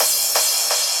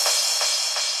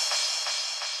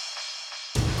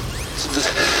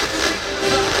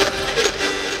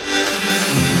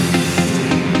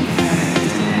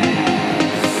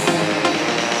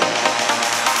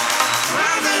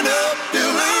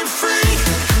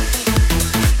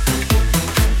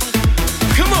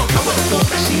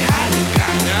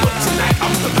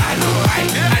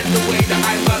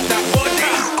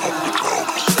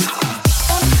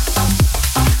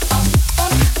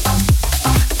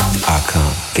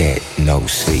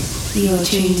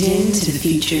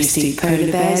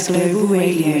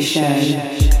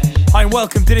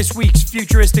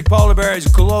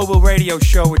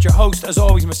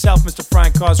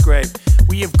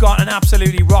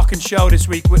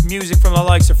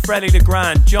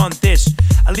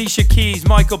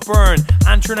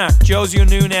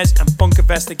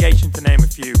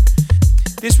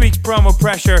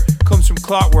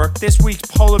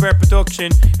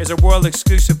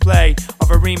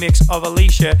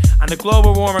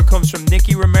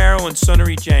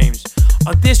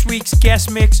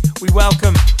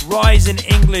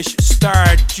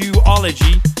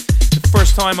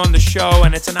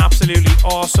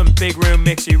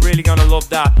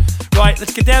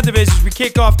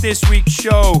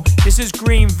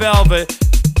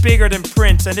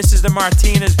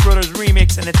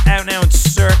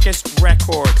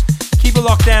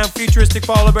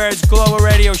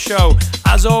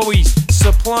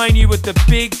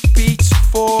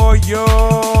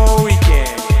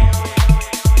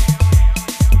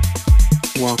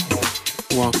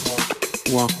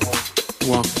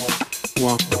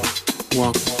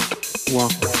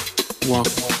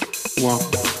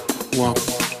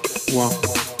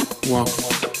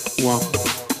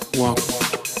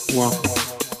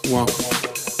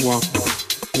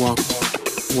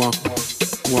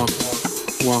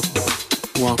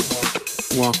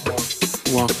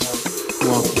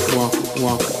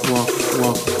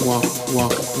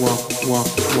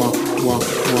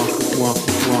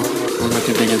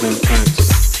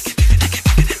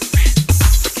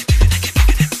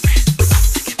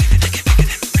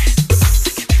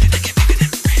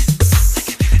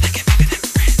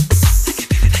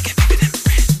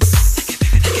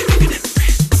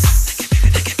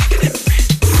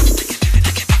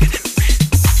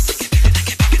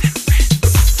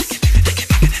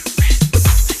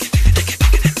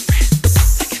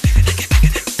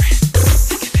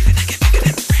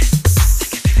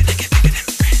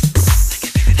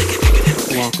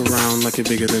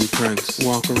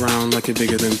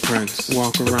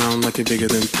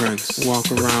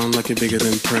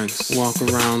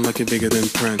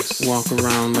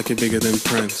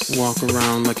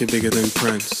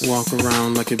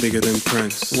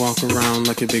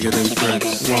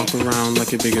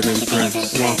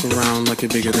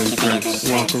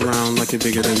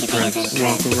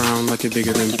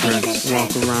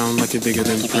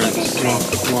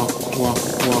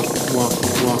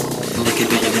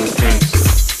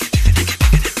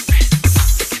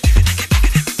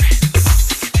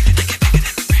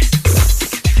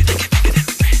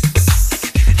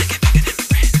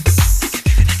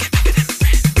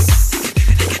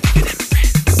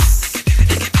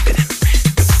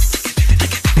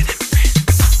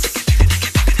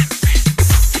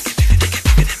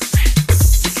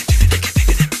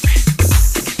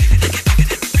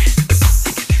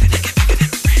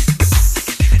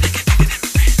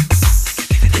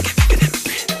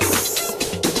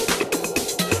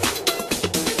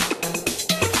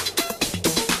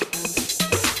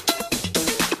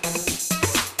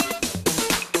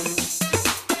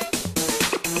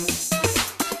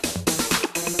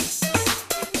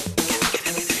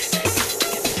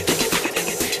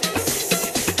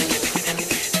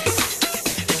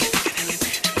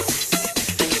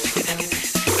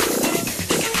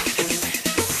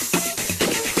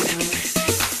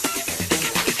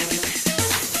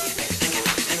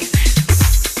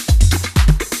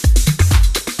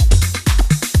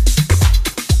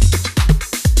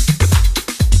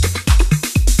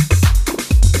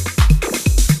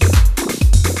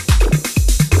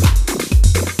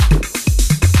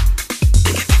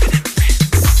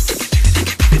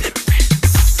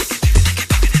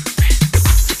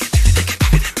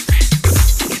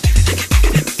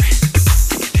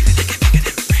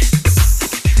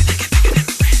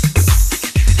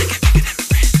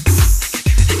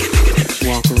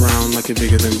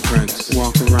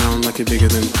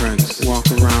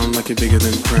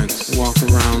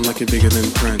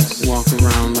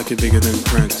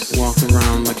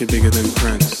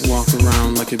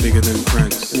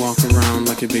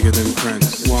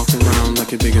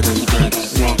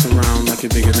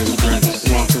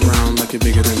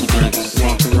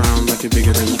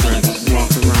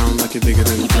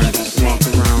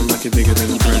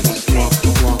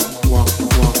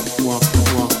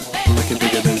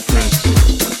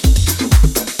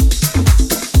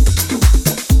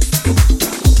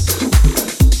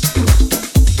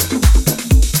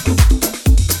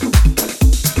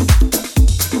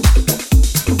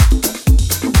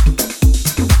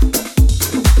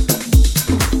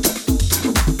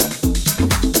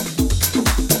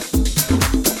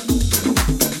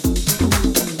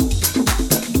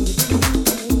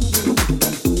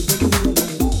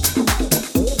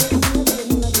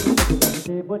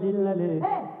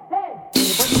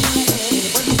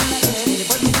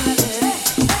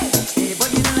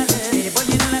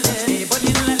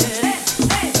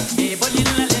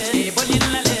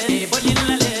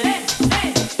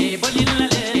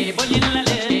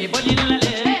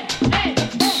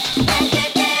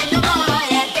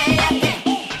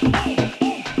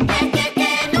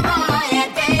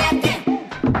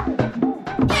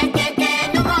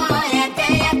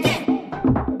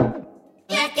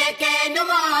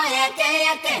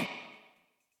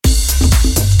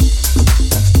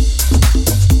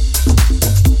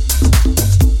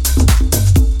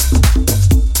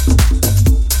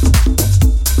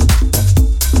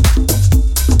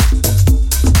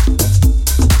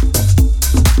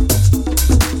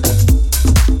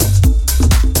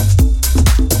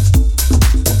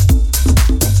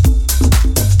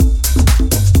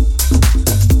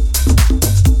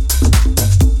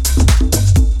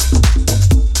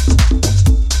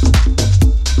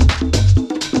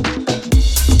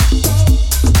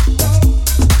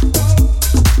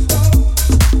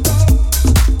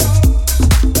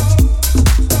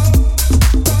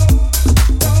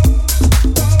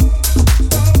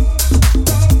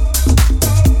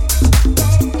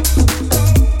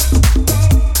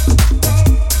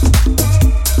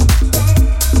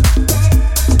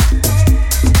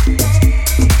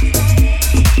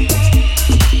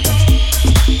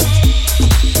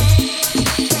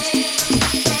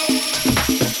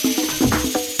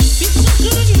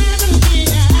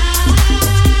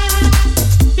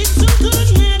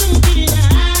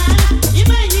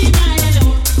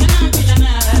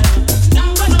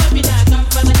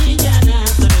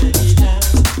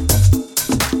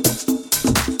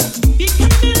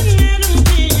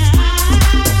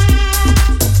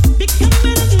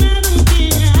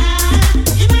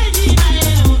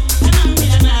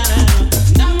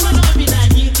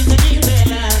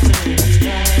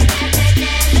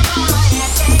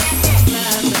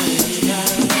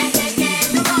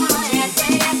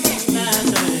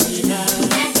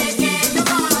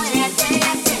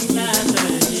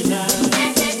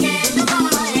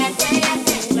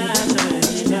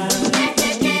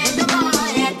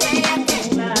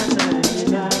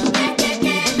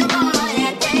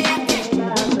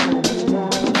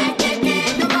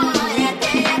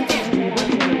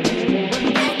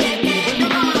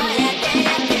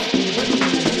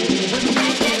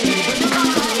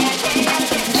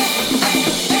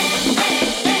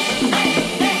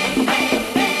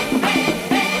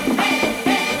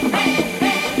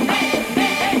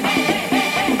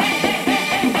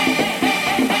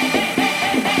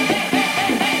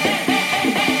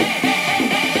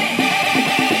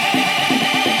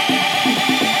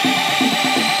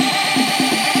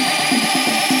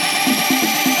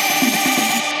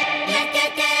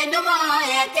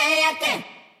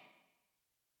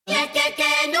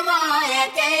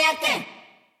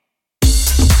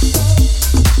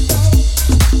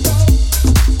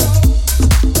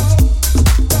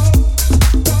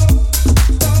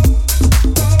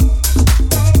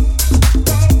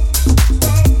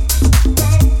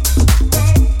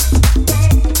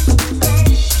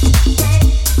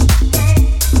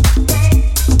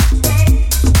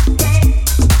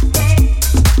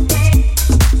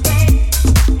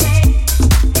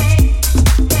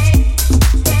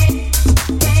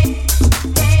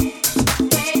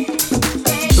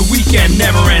weekend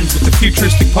never ends with the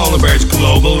Futuristic Polar Bears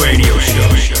Global Radio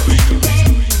Show.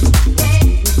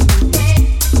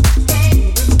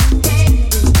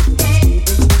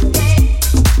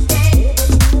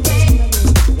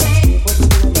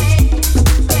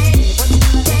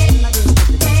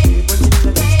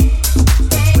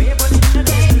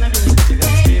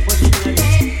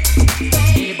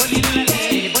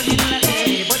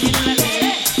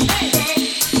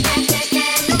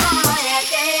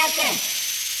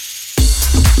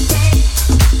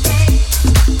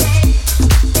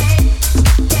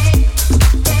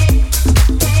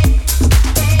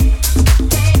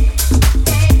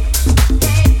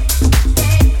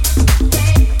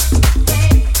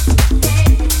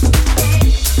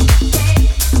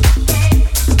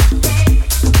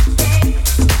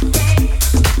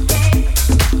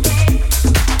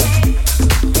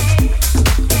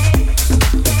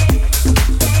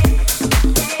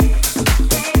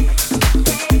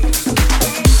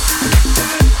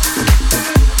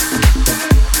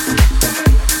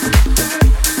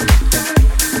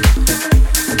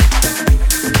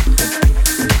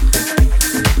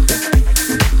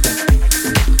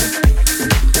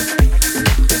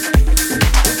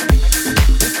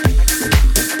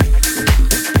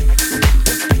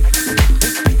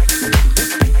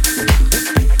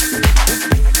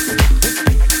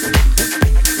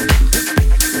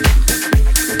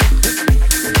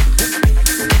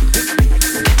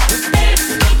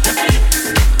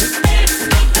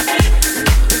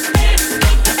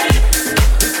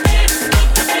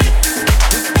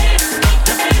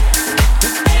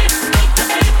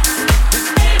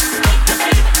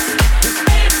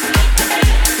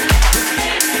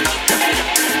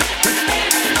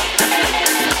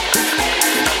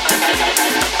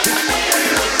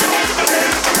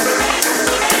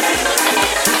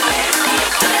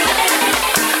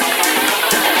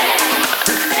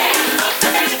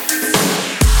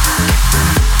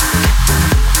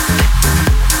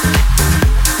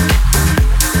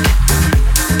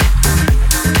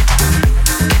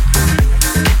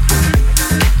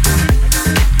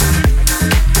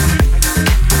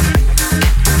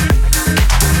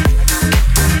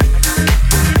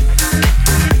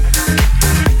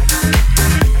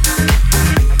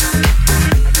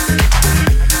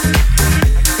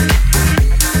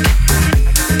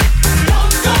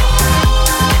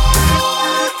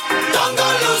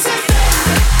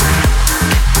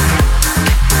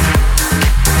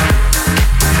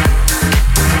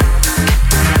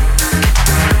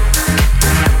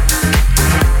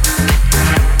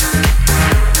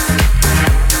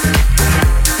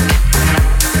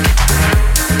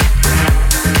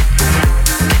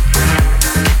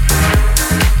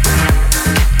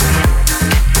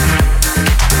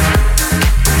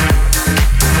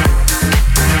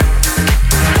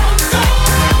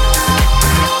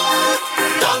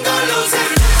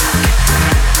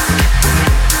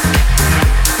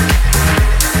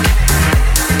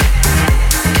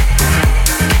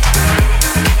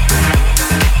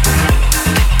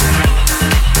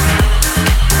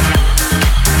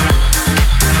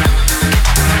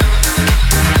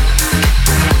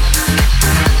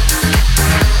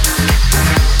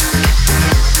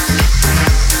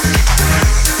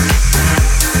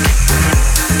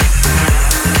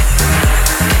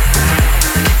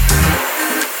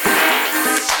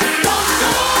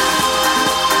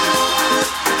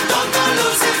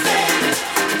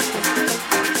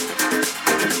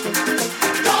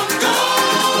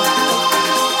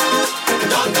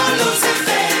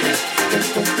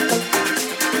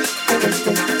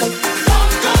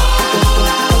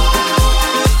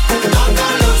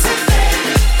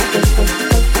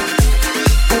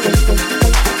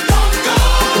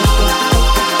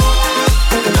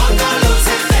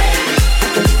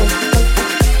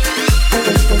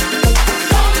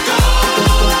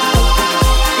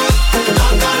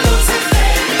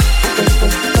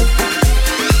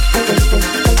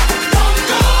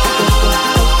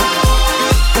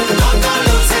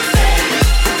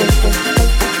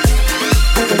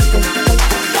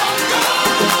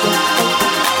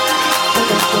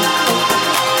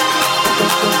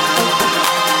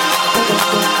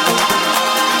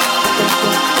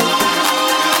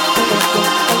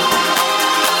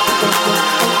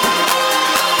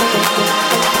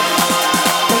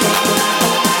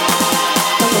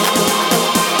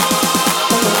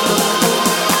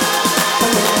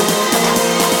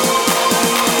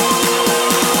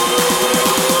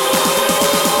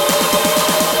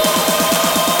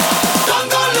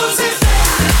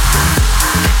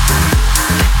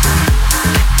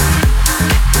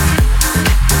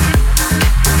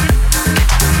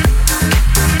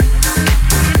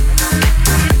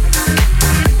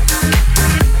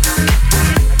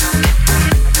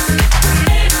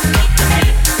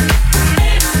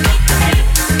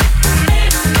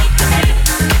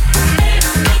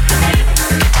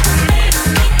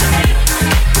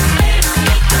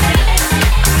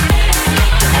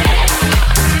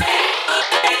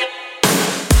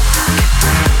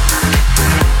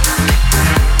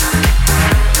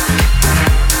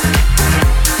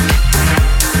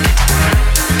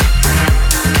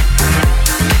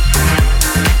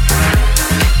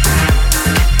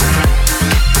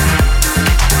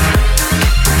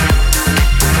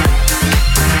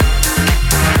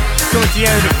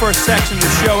 first section of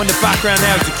the show. In the background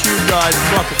now is the Cube Guys,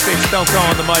 Flock of Fish, Don't Go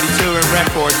on the Mighty Touring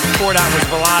Records. Before that was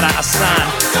Valada Asan,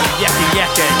 Yeke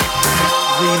Yeke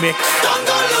remix.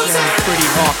 Yeah, pretty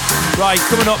hot. Right,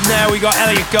 coming up now we got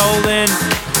Elliot Golden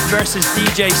versus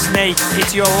DJ Snake.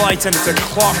 It's Your Lights and it's a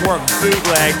Clockwork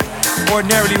bootleg.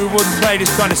 Ordinarily we wouldn't play this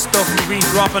kind of stuff. We've been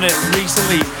dropping it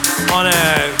recently on a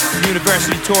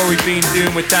university tour we've been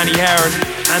doing with Danny Howard,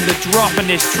 and the drop in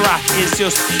this track is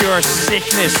just pure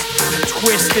sickness,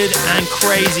 twisted and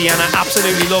crazy, and I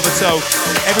absolutely love it. So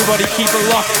everybody keep it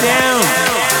locked down.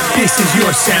 This is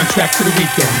your soundtrack for the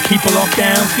weekend. Keep it locked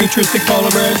down. Futuristic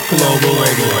Polar Bears Global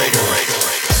Radio.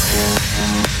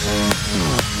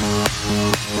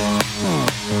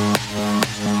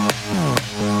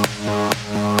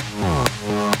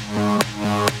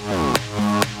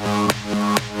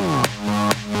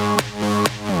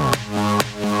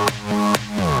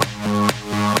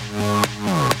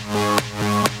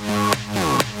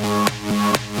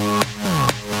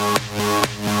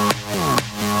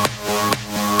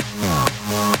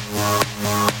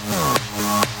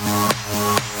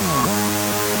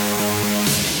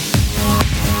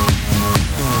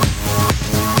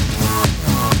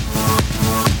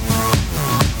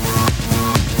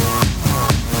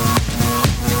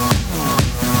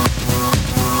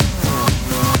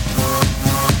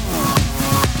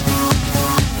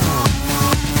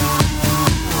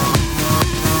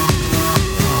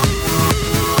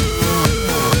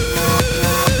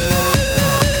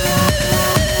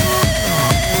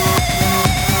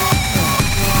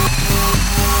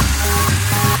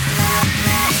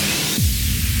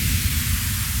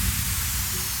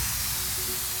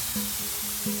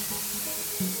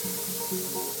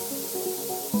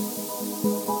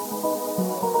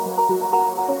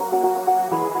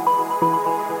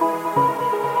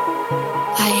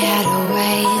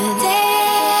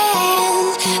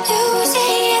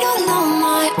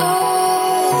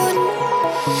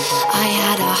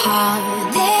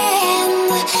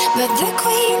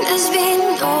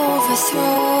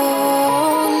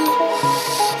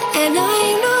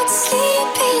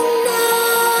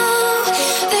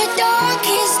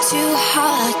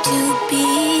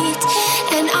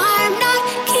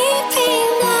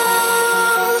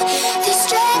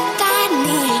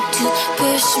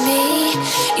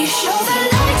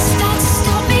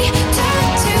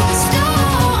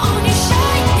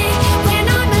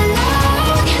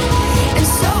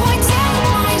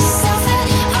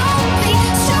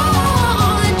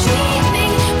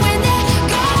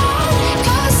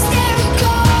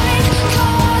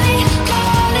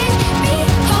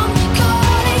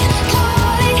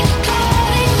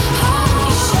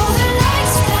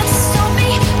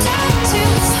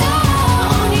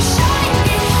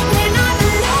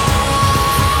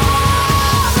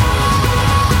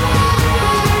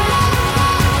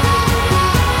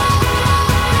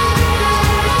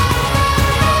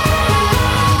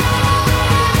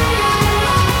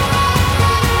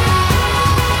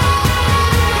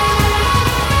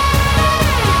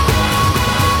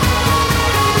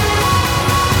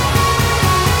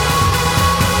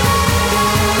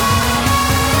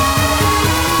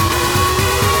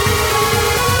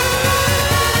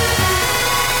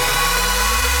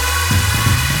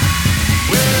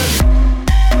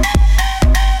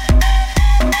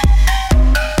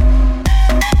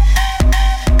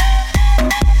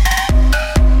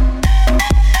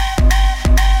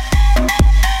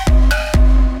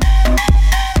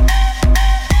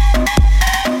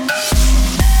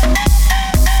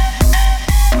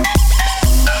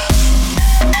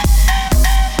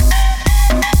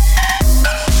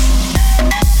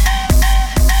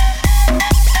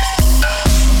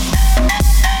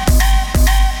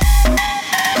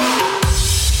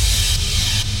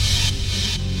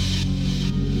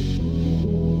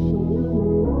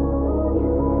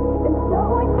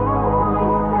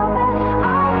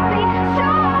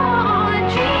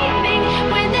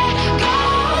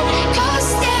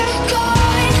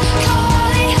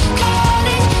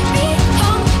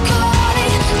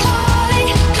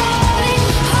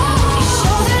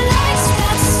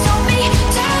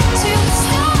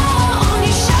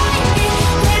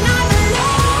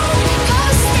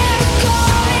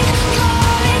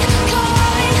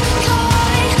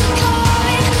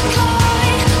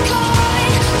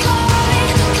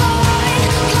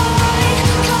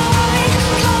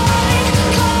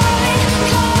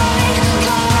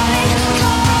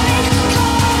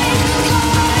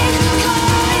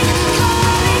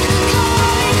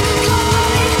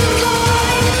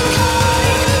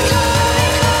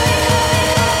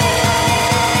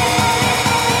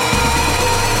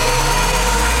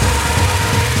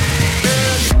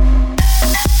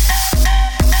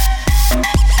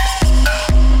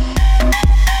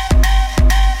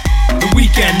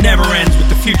 never ends with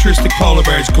the Futuristic Polar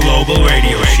Bears Global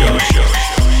Radio Show.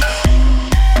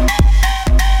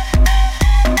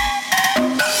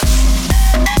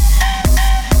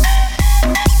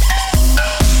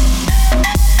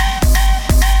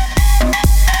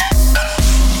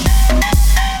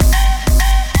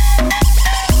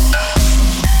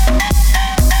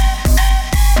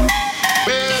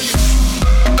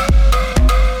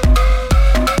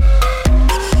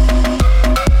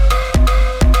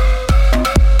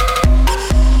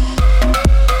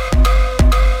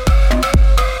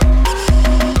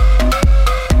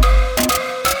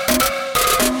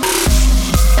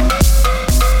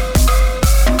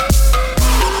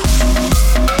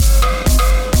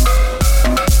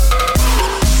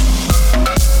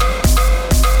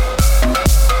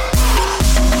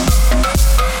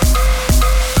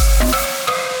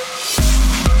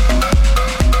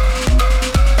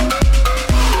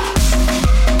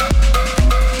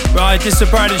 This is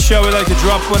a part of the show we'd like to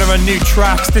drop one of our new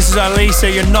tracks. This is Alisa,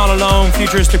 You're Not Alone,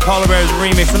 Futuristic Polar Bears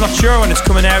remix. I'm not sure when it's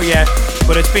coming out yet,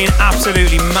 but it's been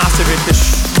absolutely massive. It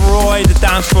destroyed the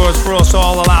dance floors for us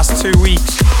all the last 2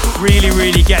 weeks.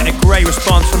 Really getting a great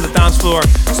response from the dance floor.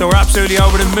 So we're absolutely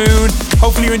over the moon.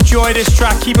 Hopefully you enjoy this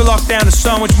track. Keep it locked down. There's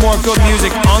so much more good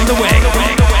music on the way.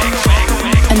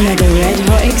 Another red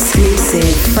hot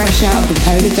exclusive, fresh out of the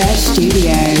Polar Bear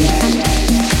studio.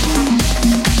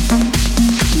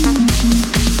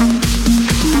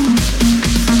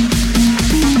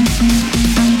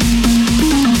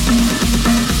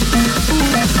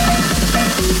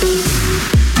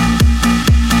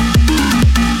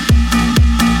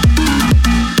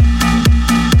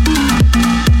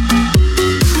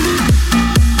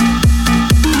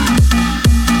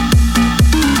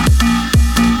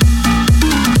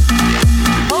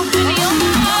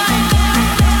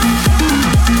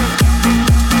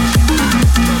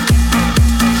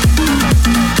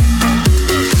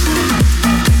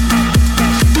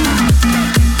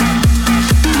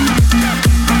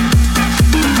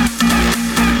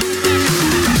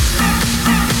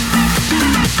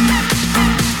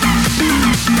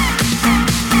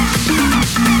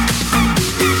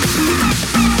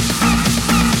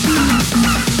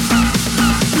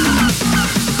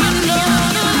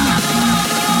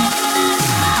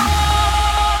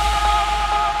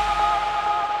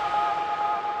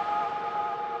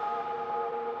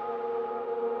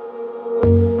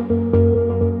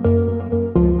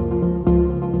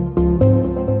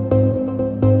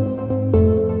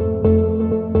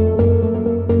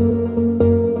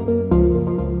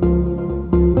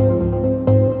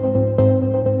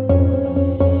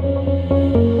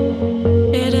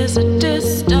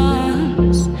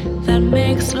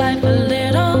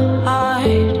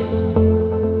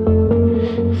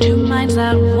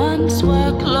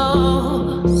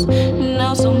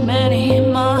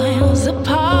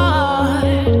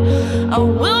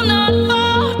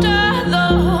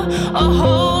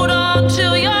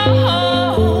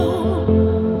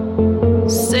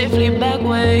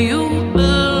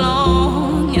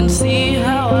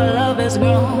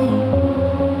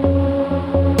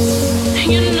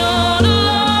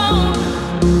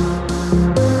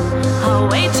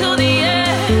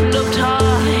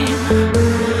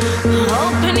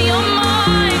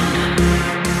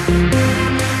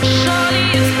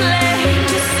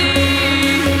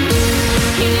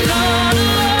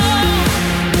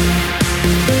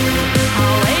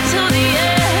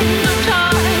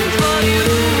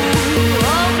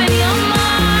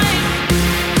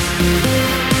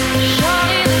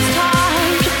 Surely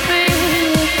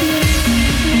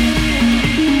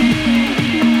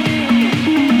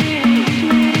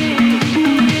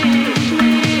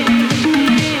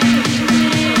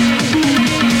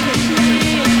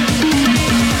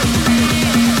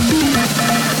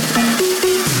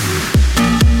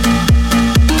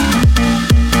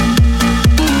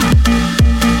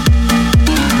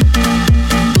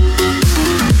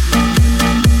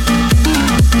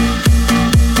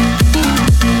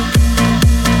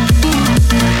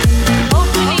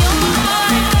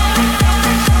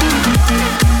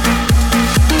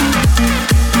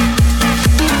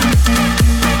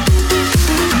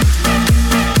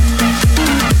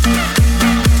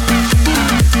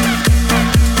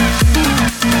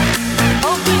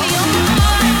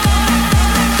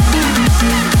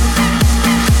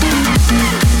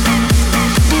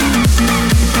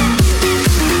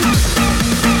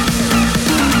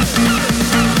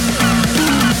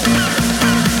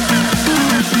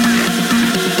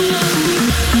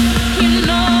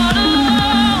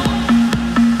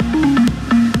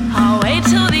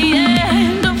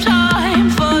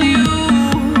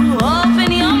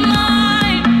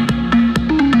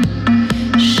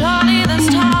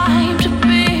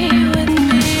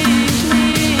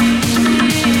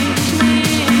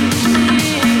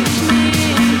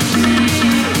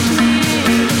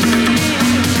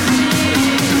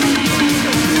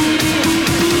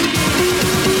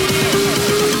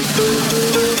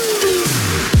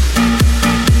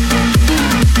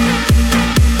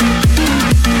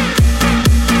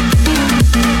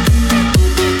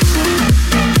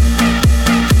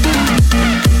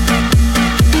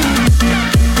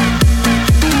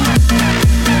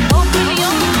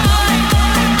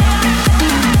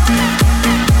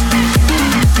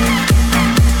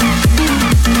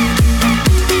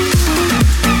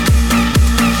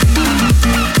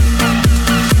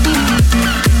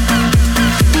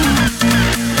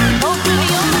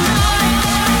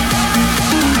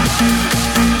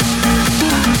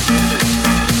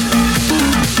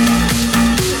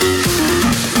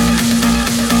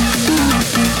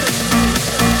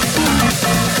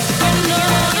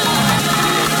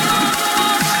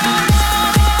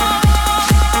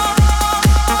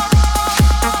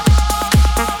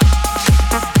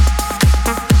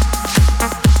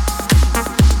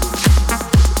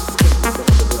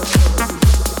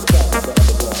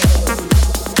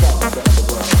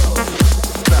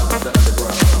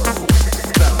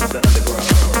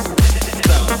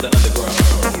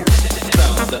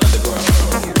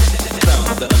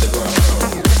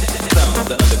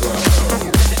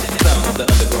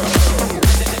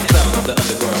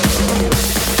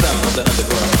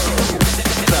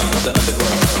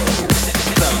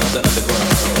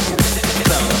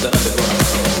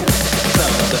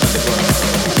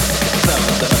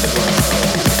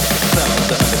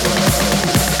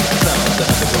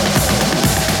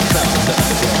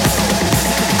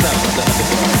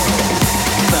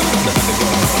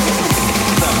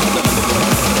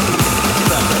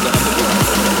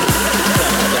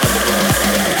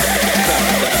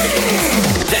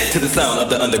To the sound of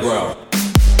the underground.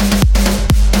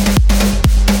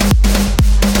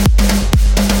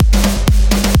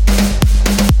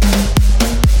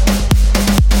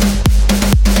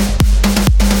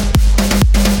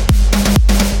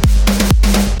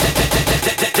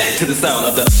 To the sound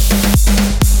of the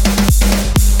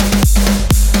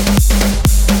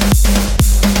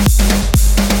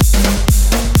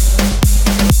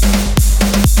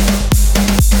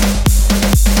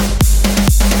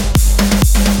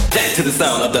to the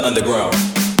sound of the underground.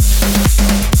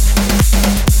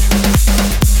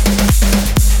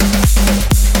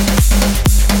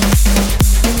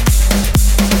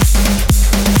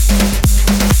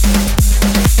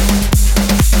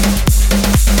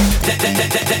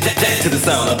 To the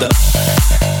sound of the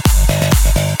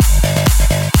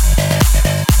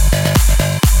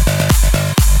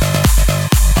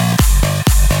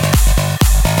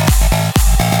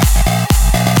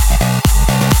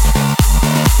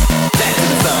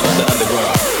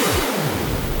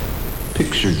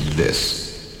Picture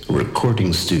this, a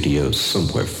recording studio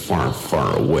somewhere far,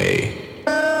 far away.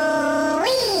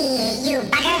 You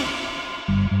bugger!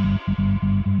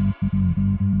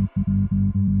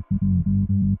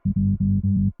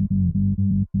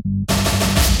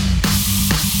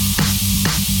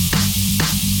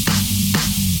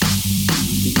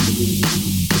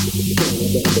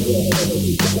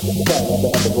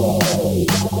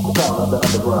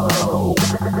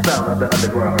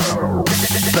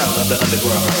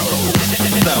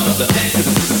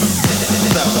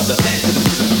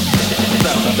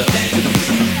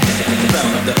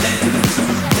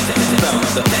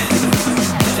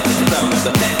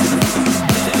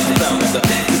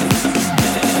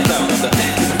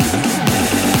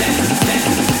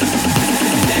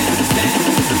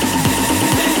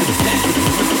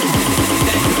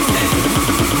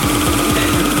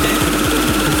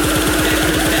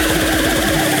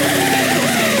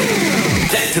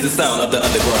 to the sound of the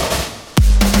underground.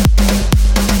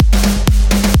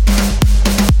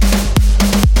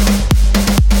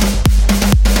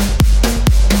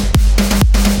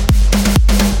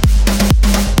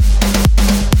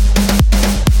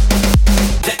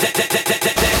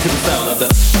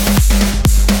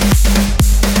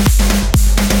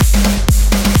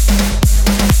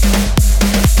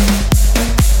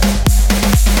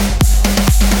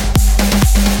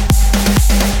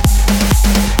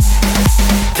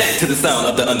 To the sound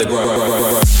of the underground.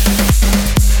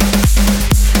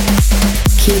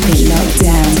 Keep it locked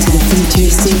down to the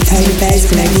Futuristic Polar Bears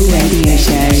Global Radio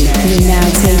Show. We're now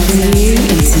taking you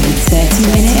into the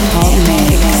 30-minute hot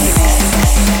mix.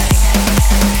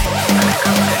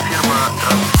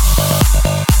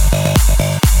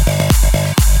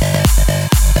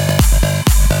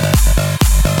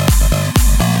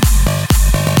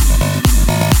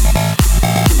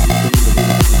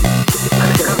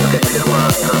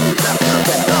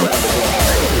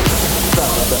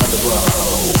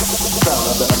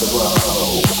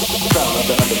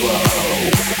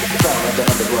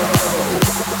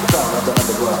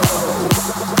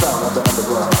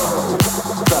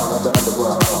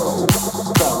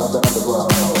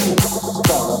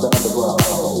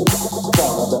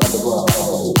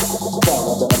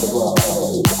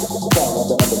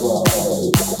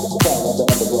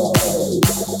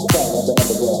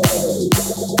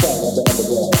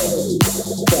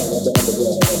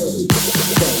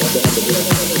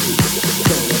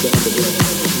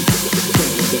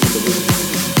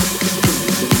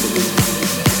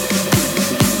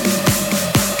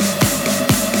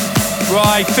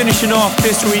 Right, finishing off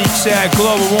this week's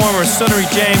Global Warmers, Sunnery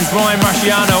James, Ryan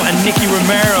Marciano and Nicky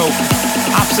Romero.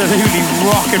 Absolutely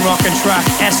rockin' track,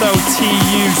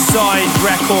 SOTU Side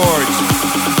Records.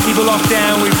 Keep it locked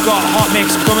down, we've got Hot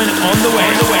Mix coming on the way.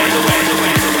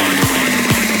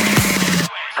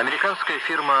 Американская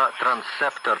фирма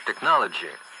Transceptor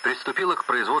Technology приступила к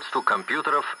производству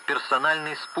компьютеров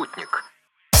 «Персональный спутник».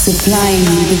 Supplying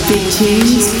you the big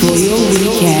tunes for your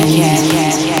weekend.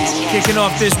 Kicking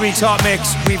off this week's Hot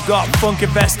Mix, we've got Phunk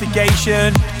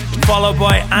Investigation, followed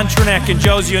by Antronek and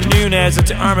Josie Nunez.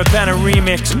 It's an Irma Bena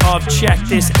remix of Check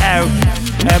This Out.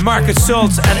 Marcus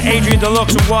Schultz and Adrian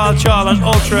Deluxe and Wild Child and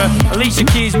Ultra. Alicia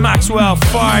Keys, Maxwell,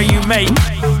 Fire You Mate.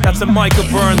 That's the Michael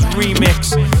Burns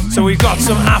remix. So we've got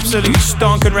some absolute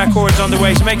stonking records on the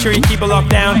way, so make sure you keep a lock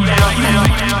down.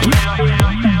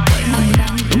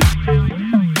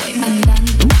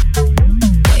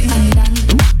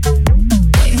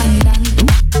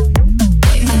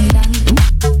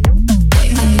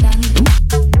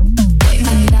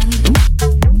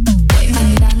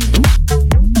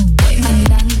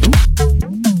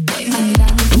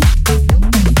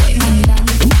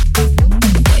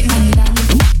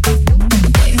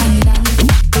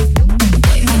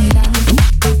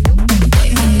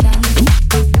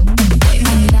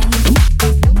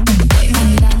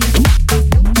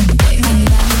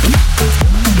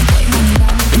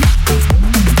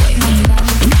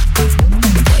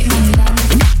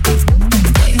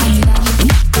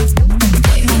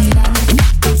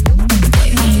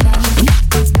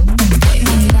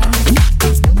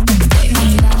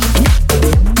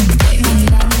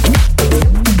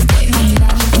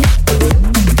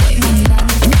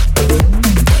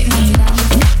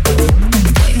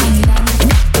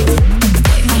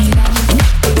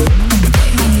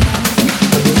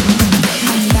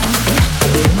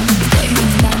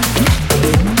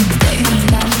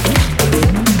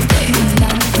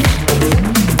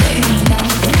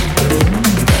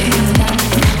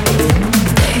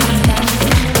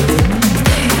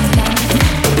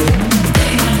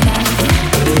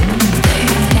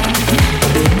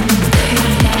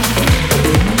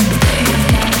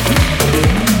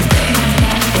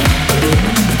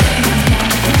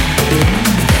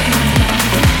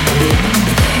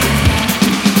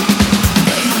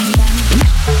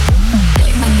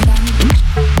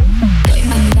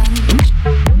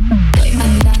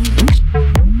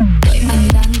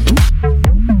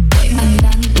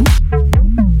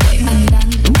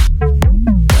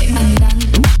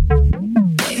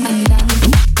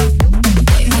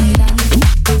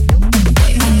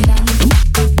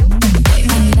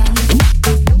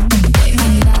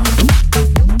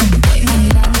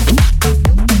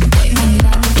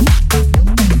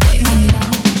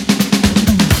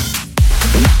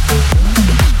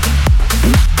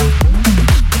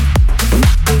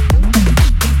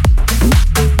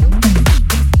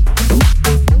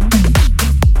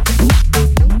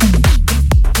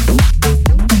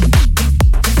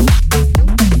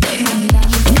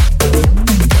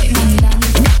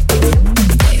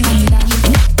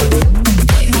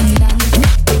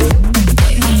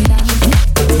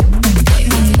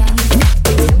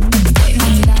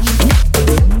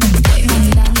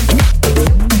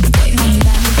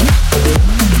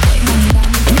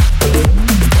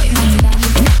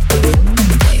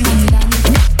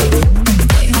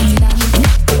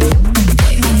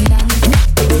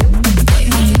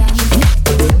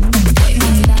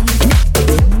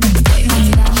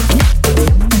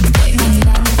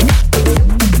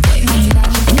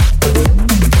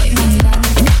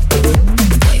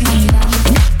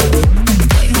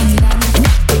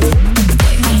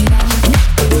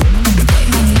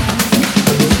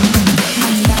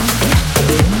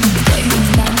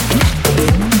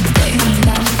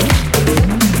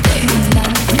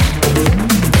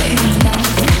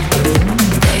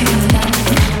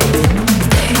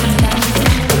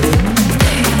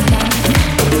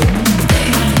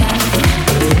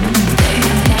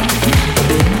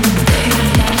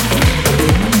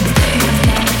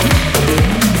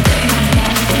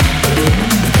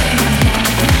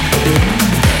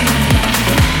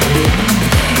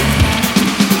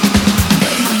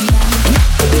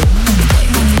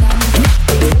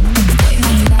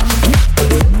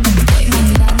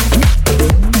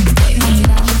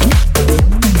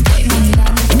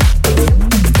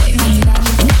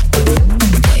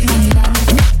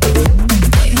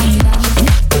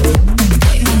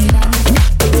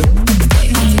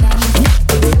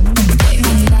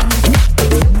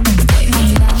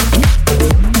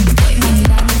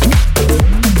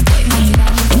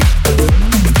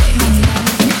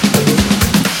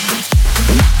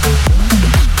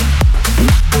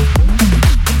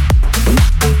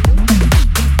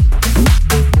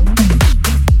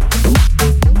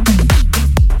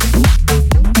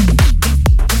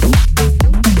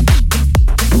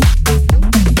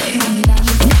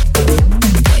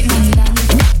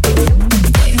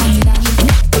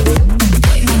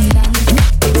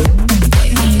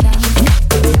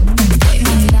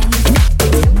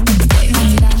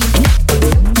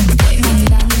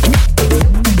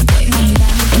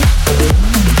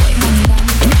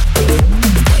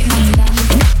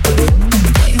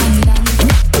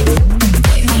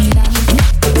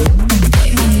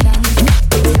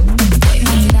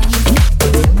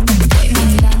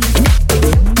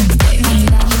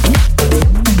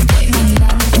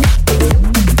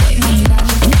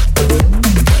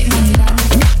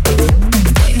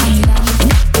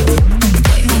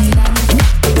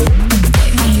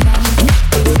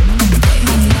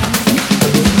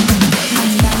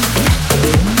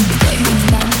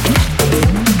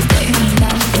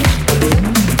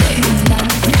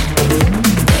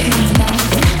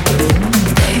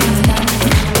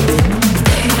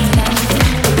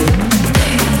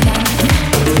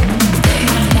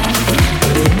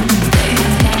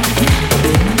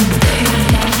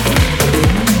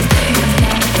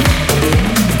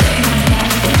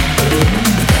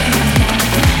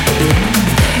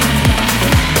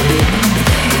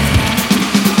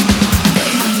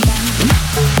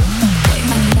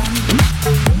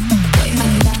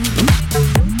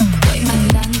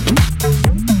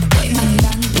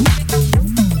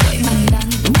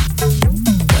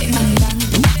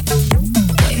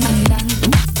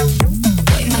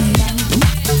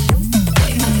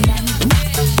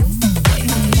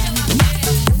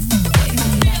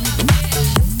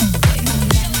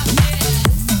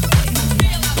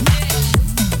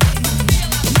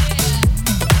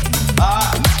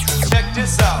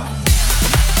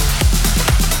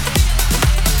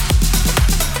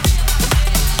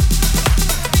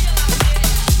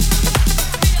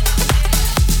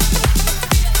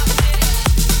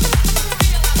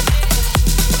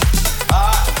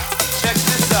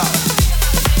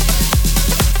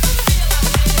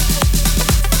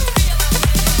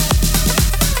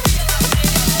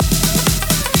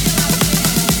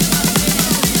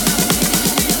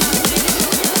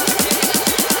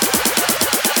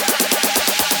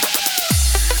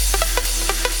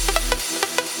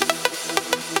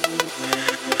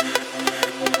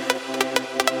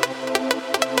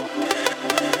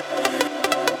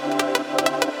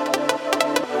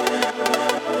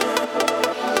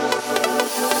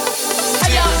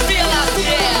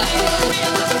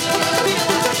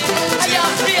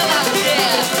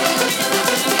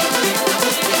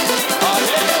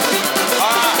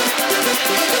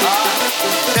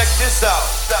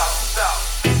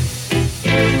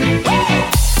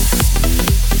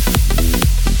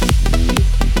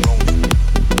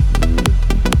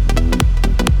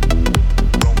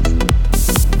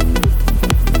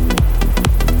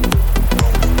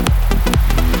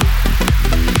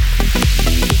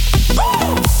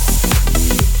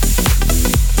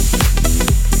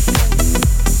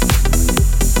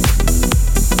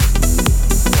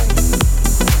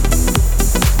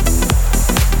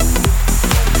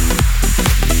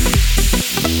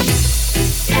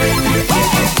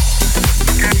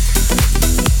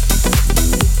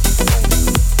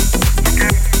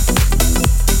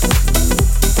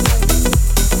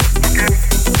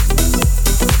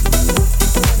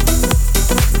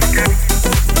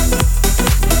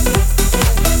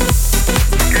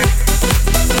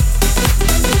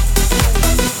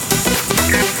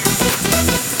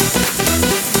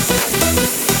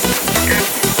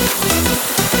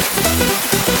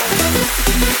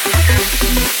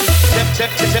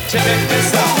 check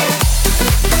this out.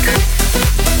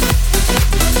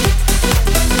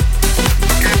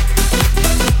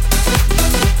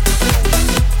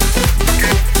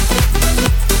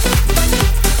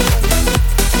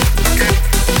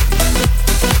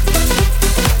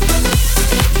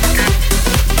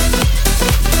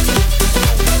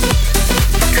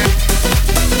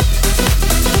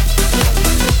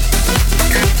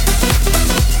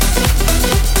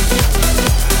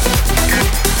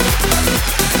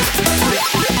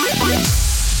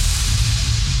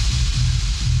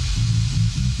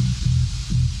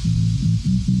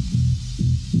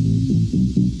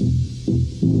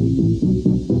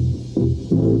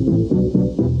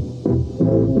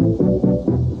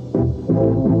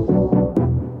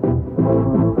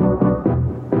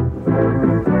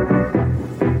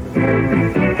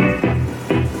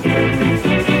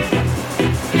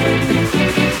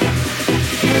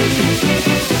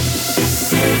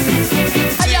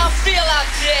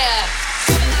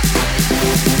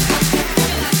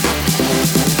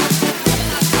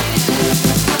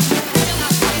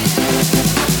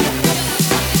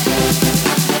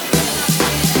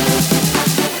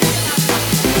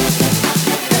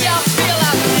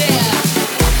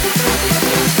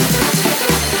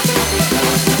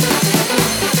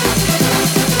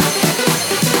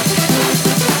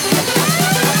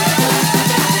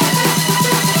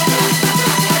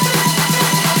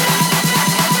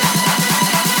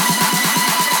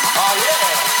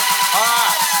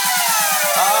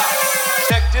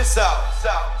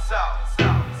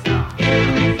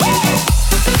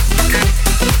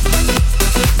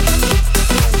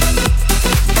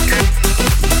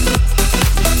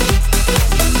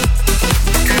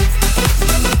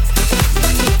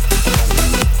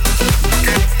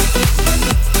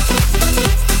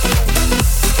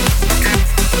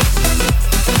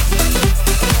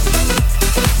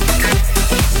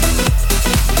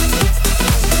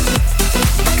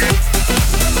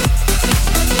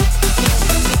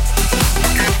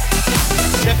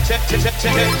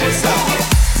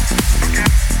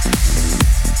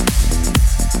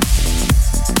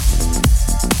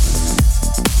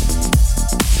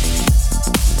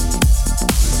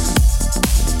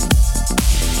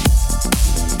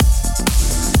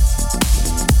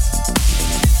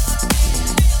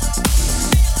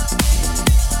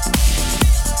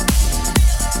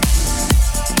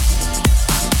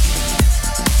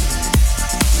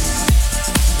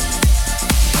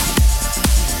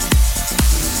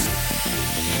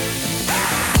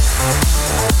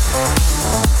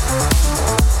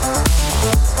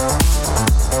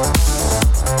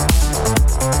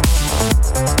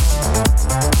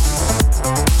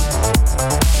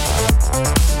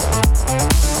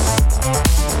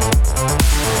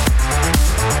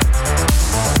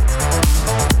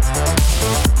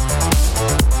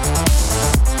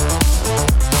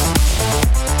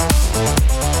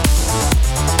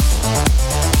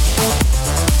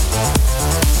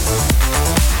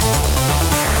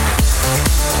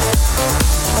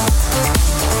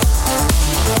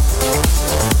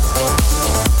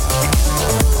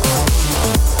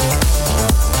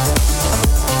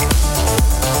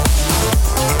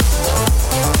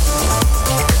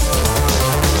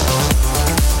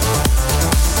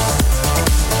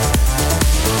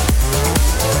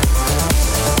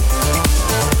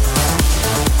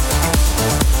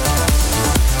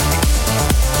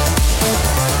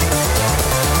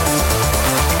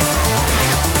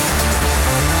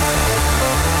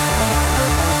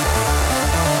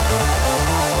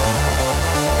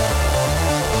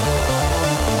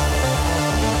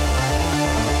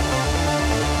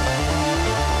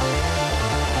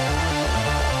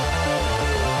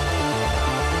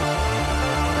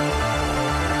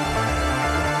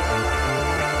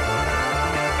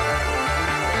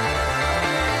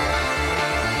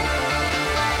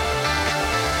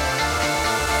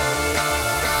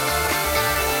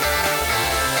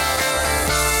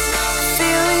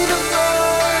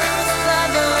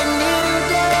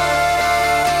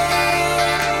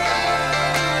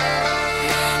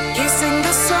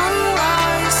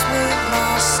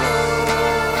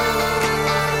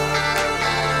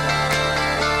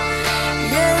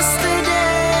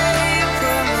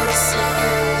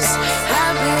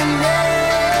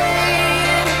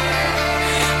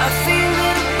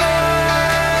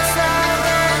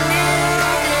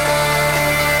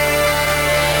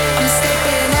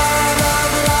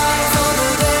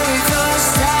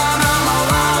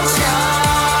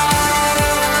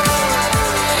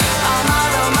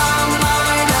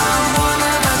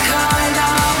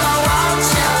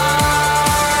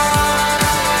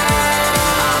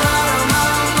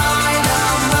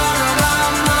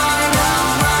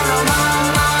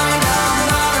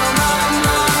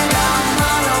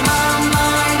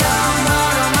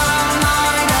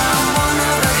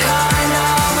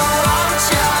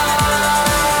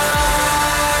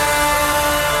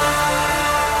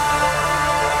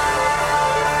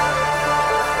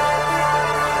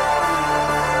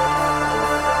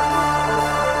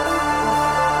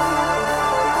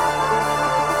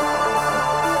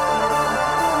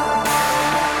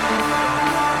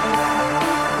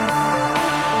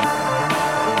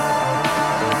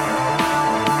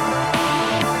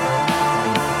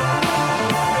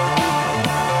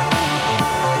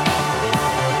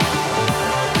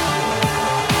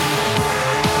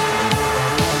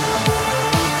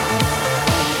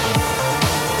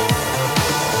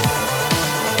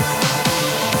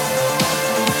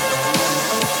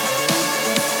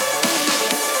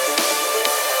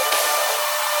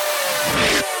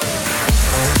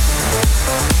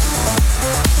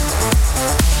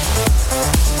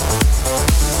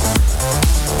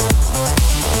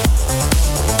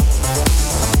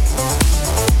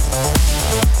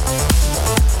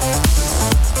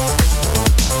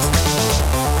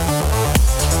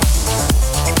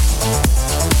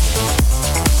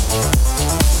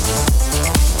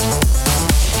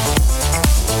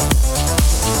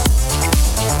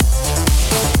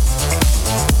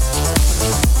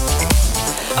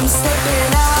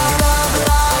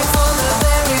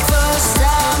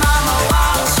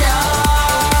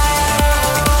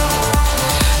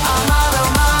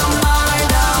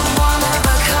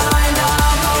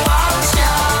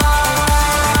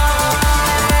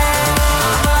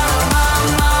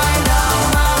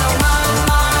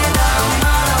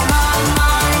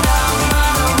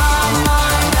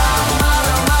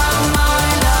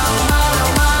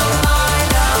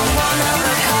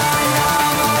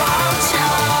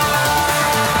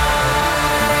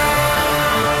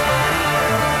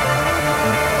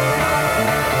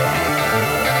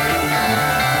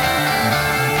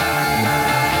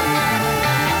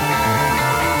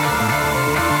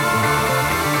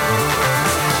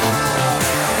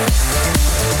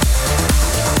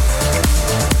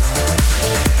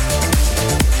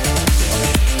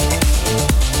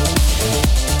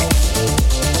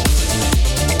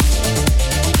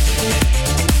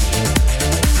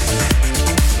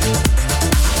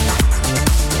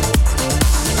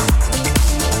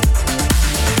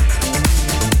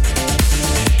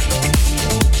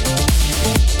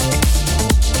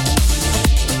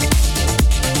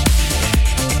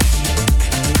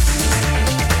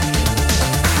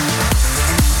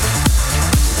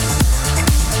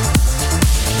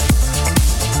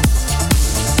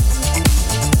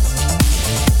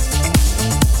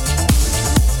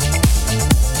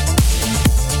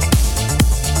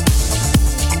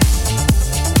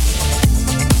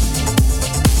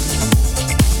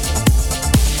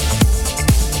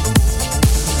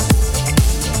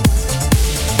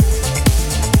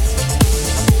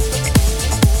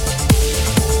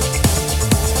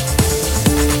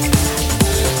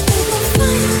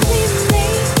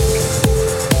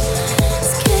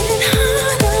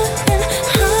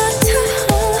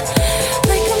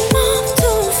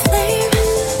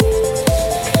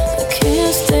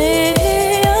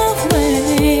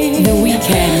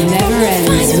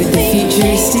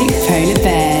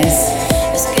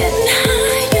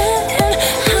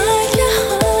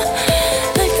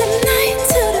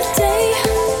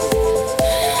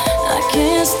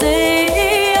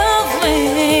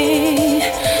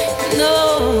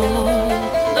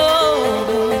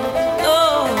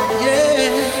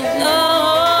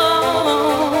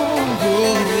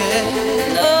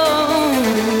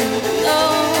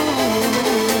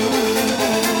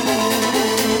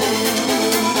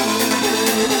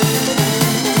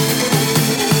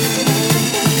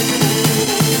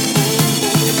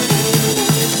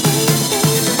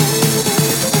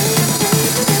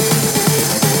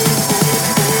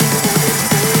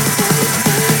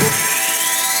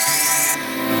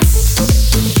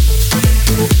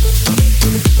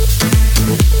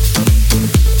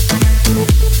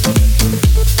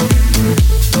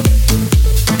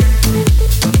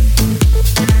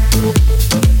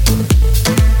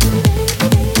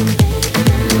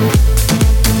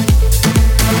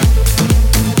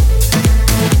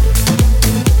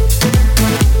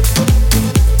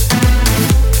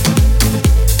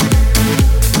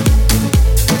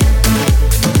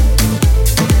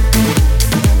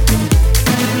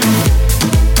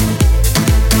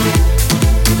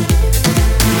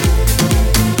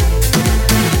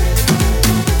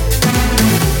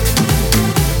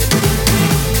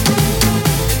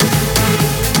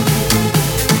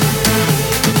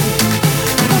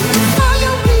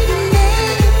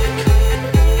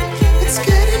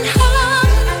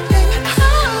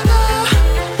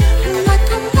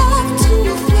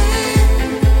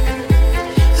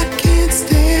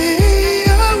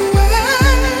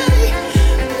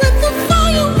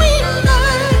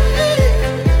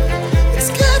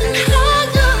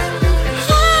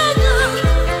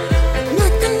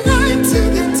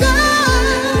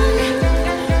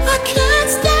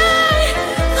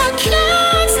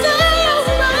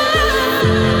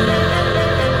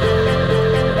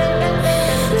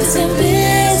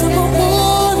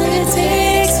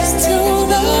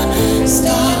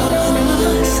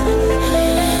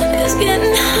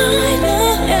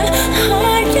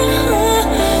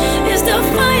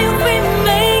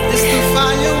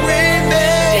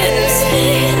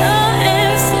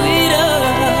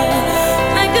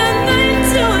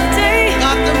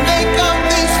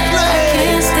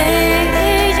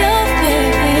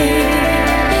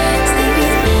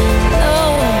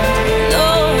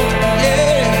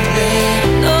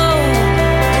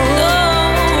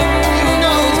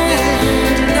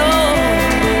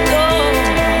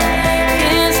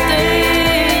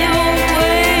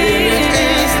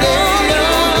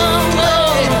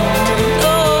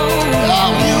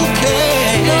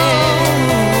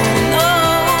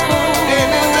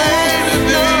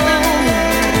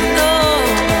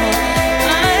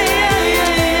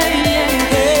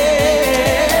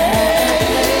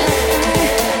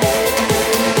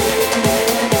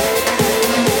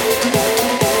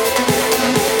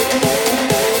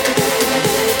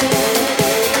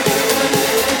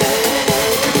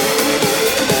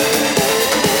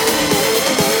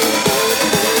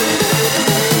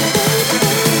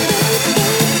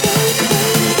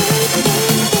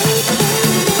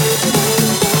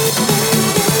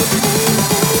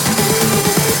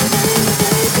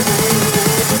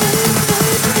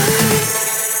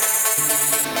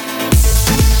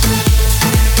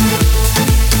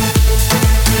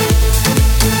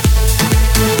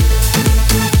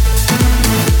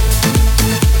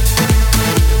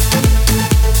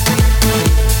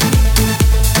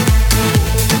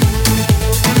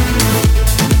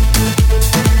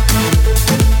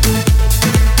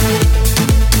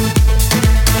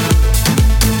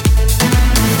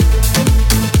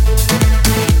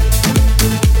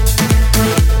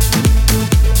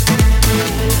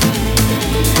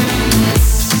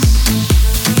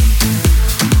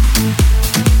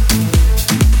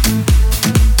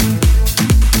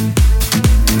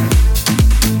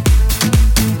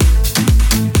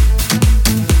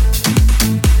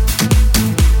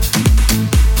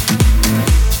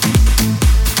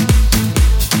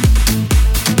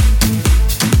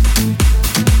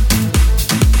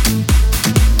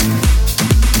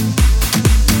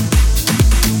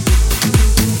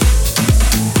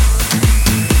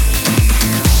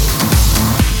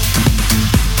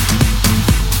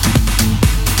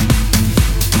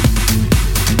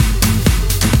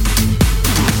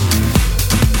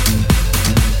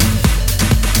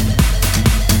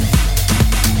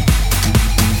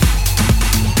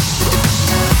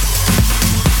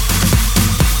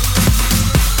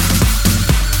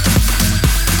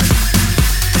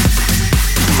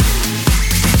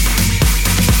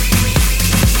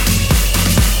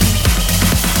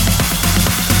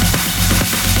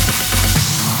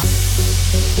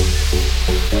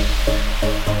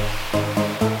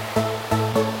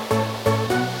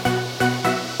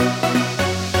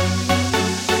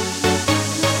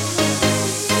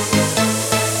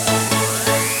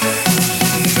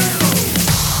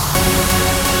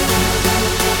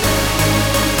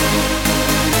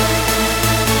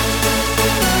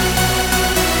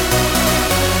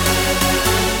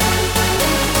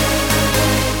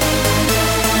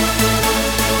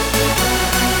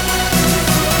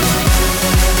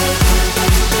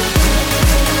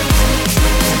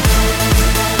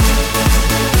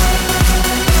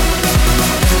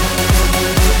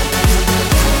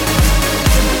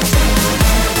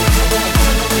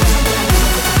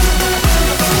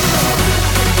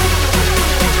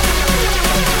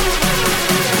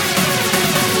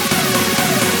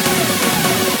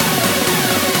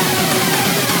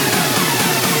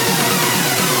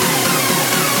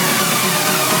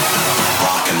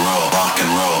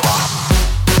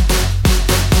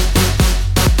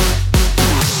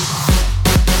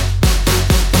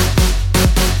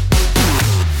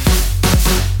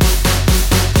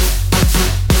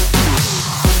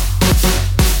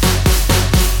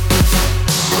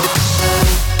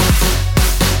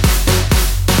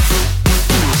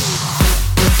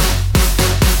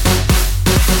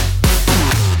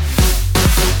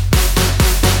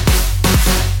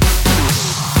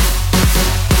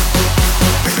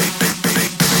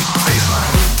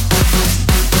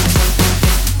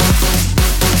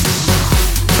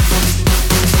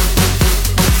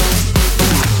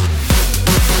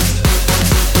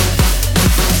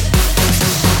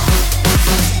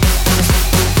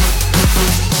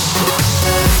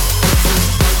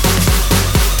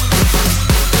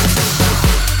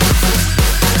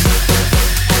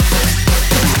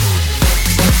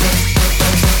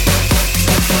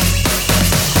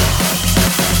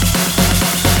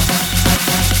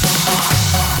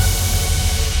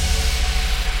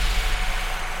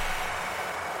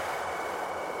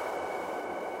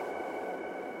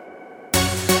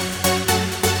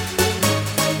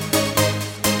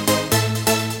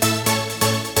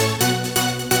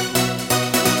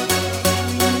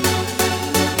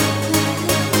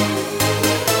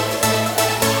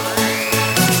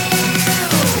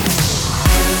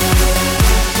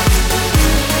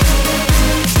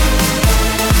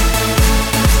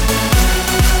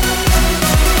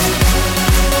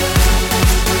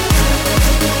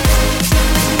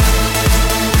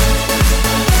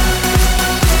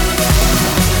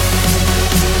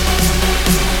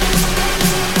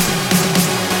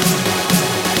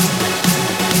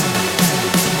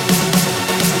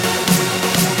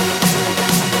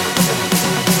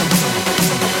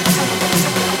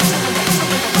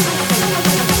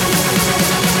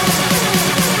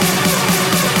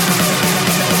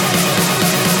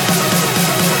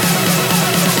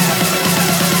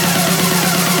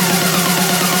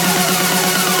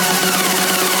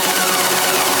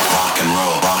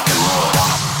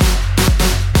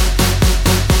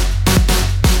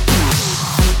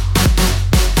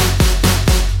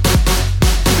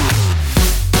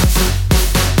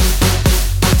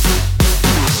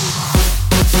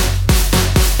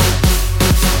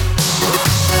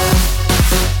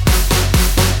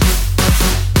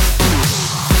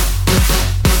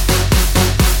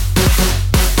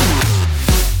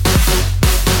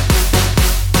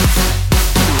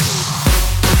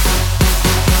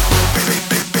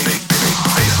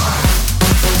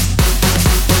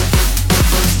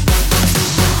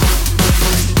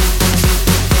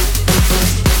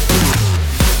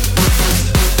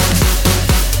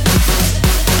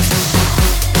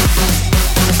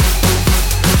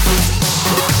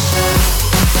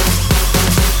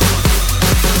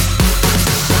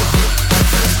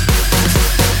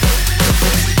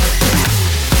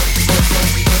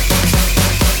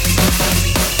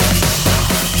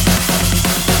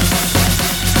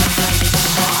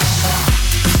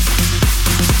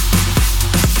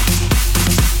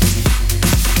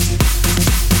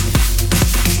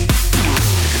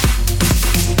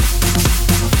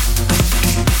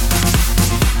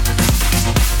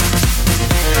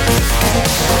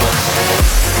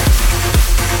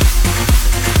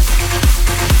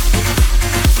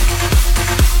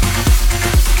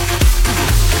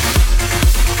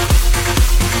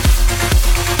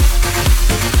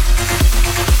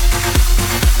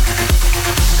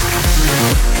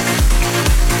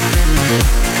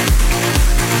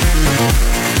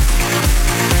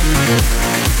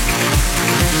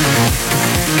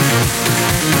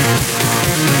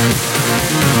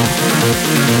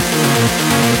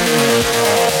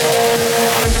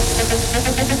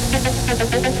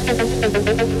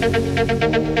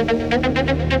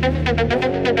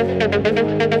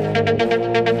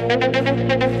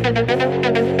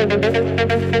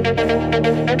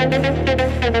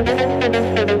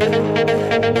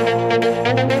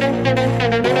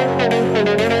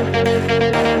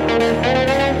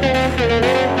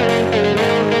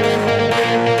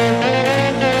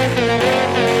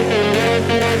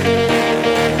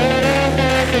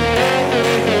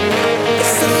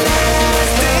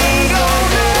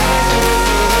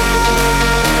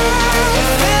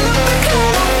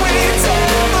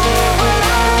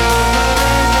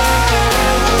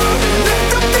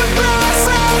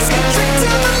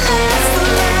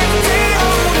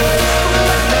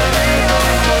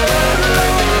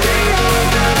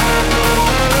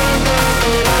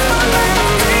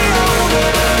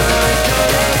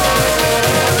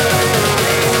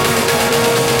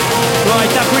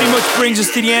 Brings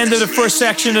us to the end of the first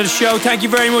section of the show. Thank you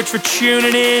very much for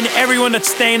tuning in. Everyone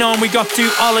that's staying on, we got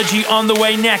Duology on the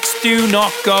way next. Do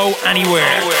not go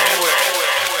anywhere.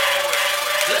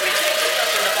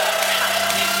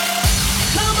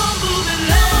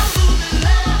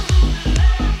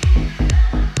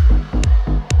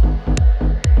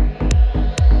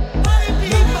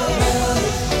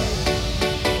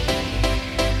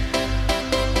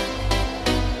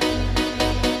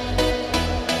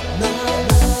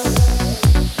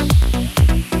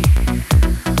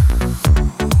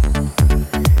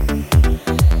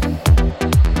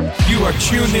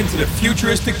 Tuned into the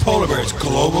Futuristic Polar Bears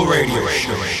Global Radio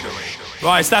Show.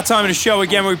 Right, it's that time of the show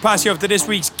again where we pass you up to this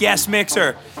week's guest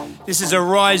mixer. This is a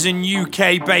rising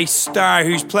UK-based star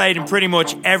who's played in pretty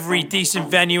much every decent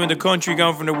venue in the country,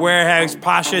 going from the Warehouse,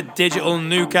 Pasha, Digital,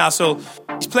 Newcastle.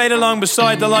 He's played along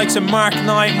beside the likes of Mark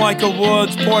Knight, Michael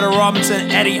Woods, Porter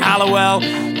Robinson, Eddie Halliwell,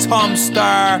 Tom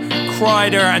Starr,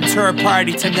 Kreider and Third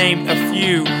Party, to name a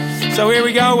few. So here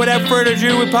we go. Without further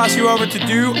ado, we'll pass you over to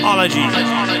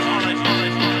Duology.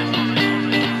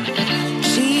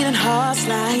 Hearts,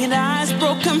 lying eyes,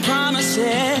 broken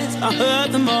promises. I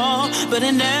heard them all, but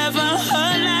it never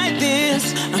hurt like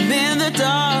this. I'm in the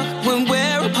dark when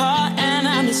we're apart, and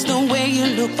I miss the way you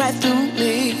look right through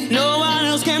me. No one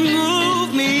else can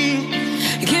move me.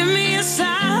 Give me a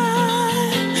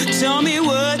sign. Tell me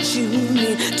what you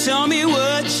need. Tell me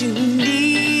what you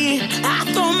need. I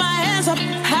throw my hands up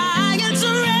high and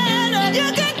surrender.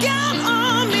 You can count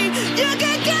on me. You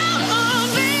can count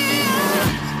on me.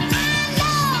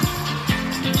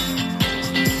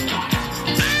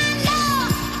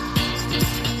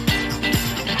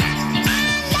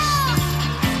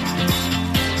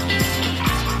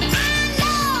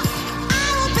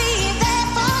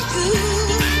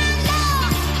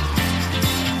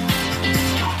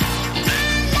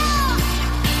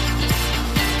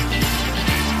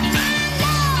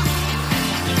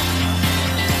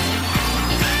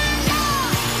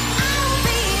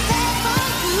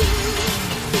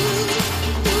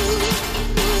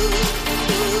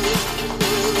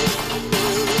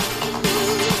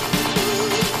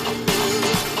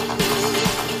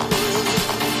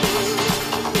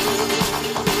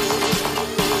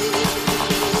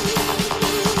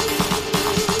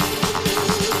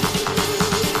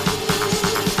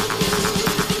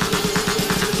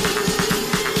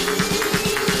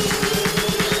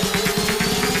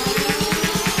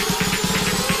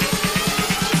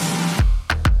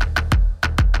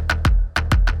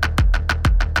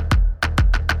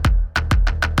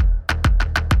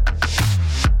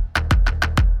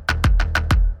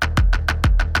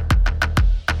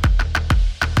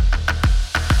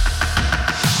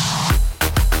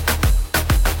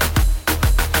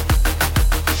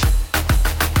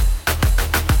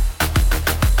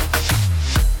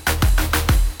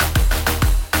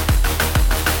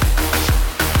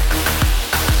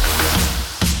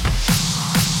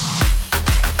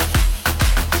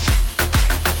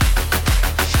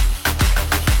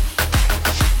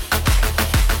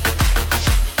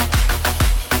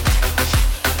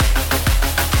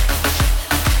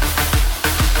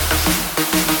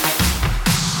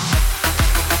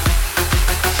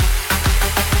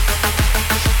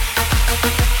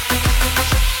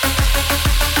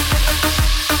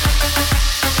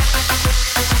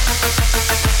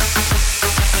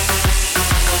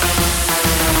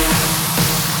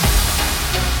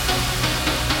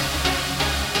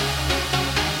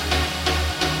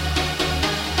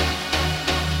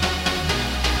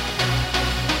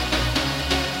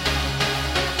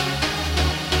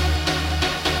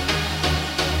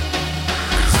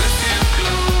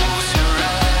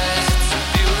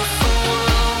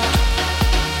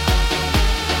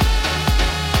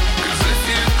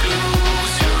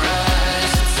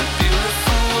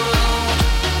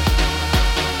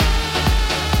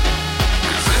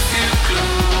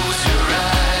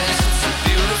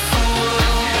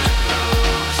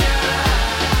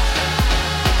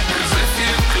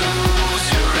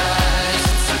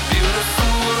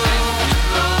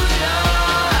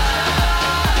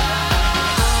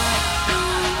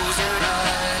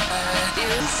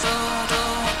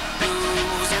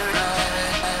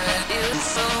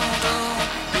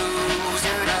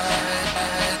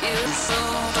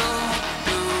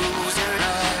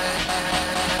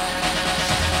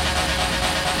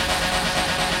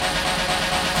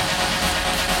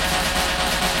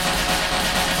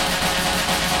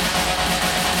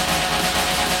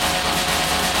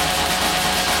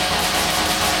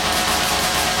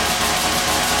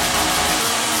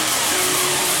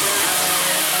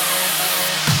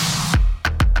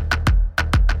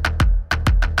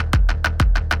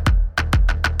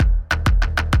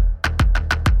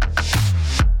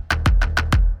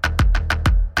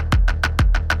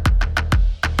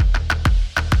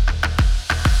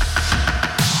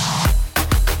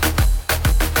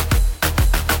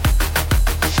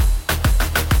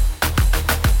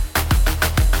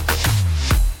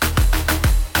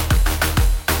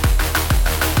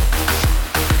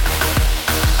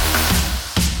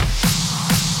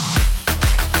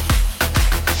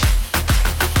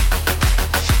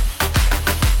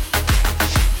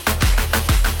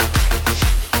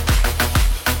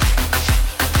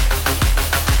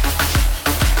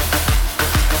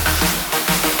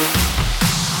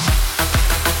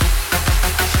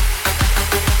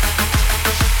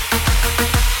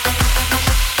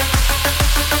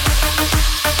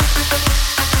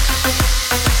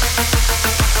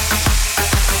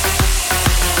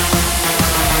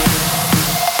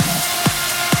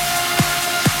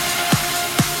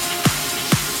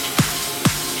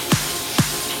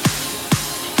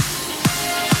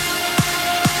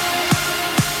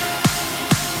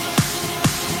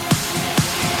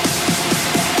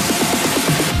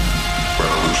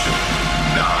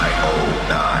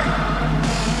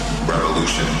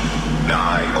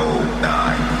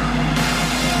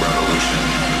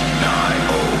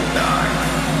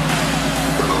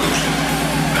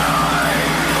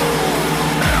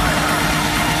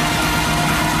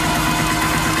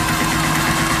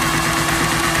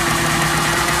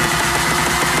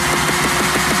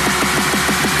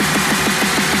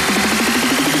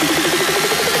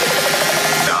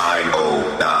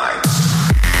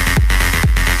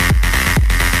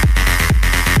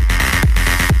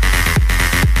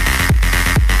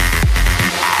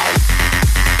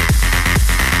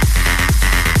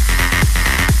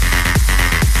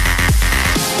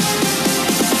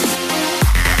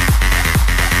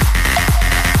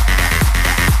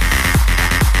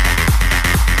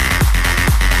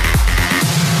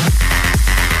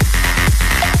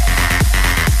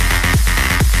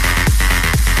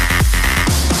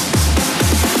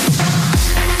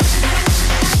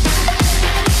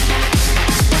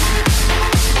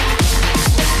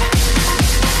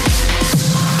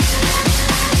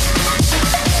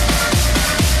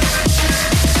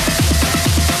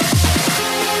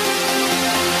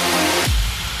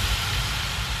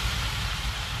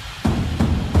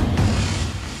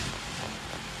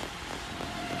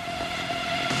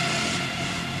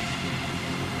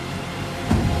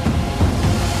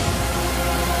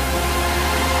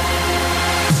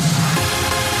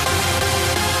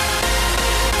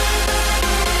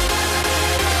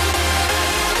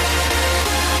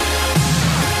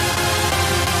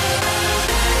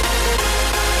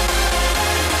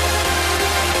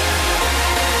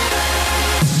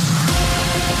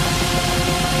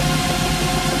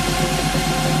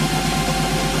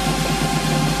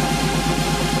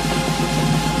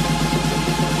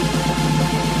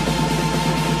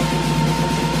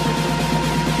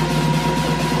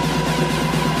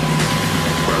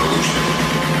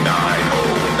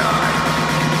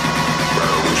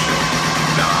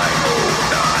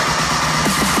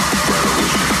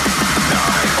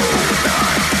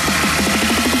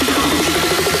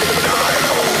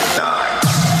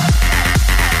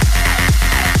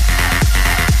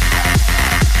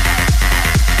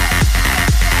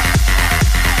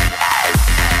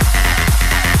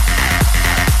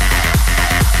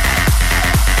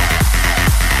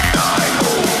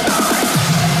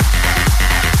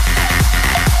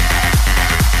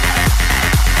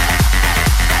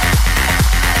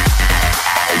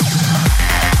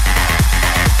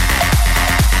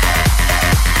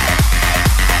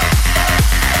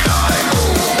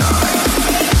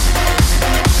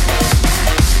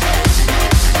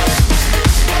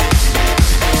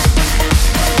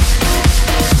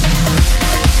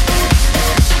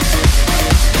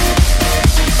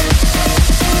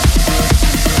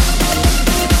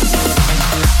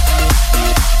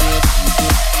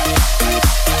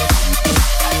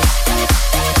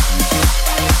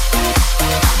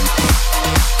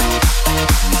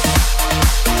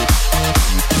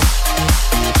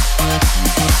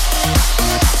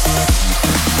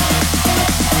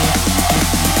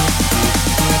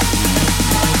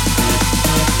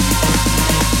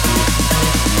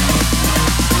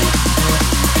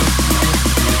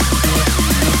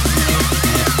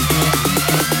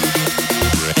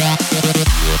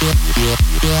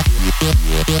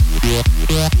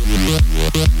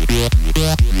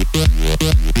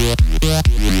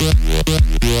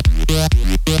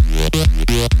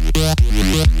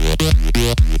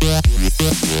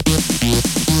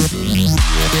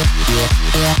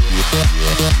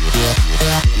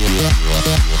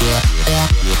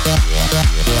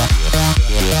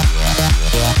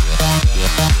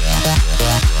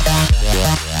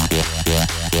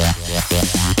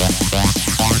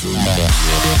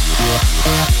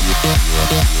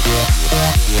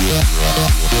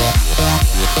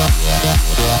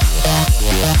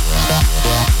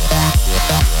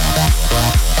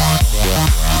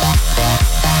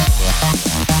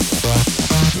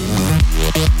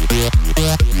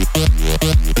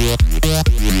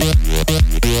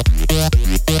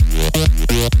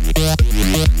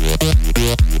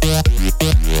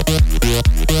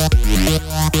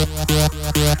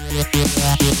 I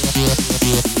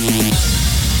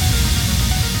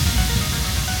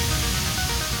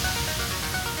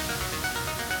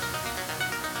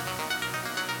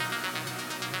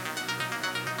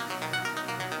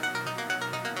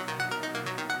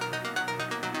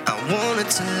want it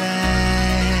to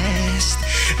last,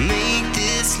 make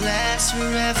this last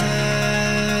forever.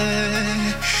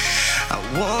 I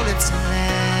want it to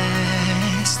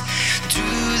last, do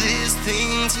this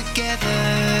thing together.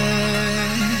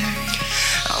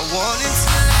 I want it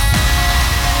to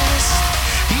last,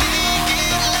 make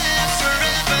it last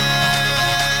forever.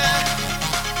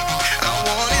 I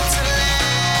want it to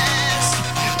last,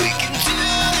 we can do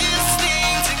this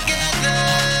thing together.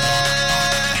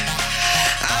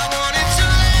 I want it to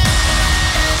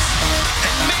last,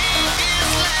 and make this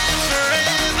last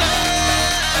forever.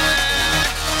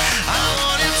 I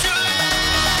want it to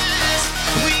last,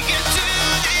 we can do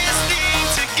this thing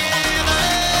together.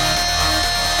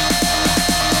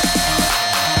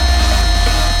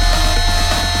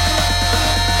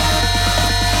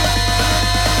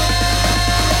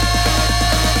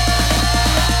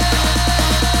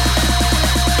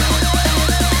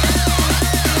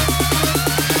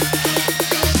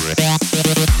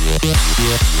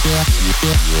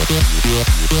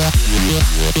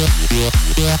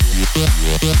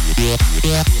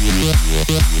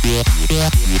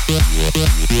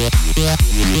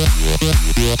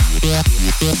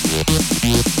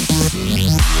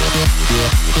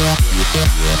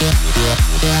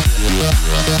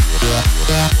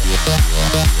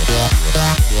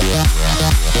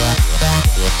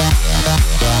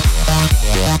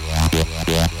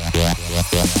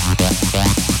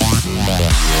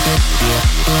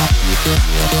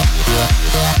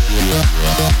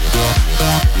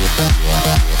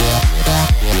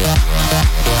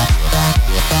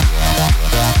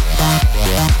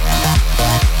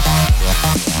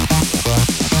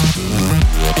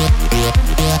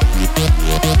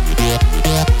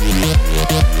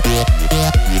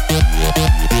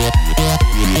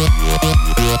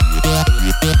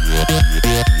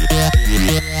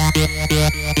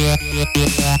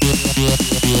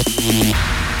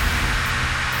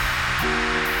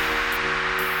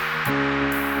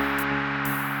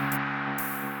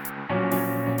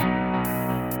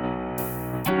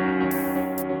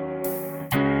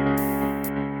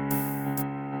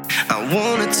 I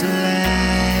want it to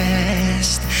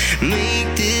last,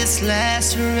 make this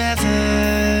last forever.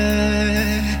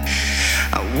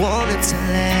 I want it to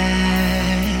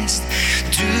last,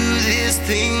 do this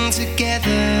thing together.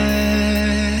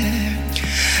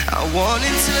 I want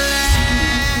it to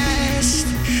last,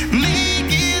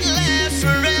 make it last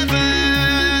forever.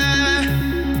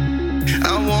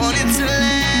 I want it to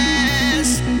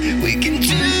last, we can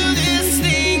do this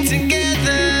thing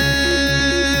together.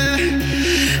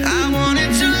 I want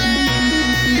it to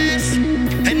last,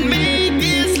 and make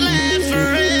this last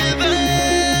forever.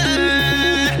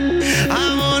 I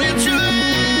want it to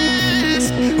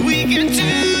last, we can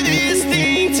do this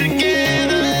thing together.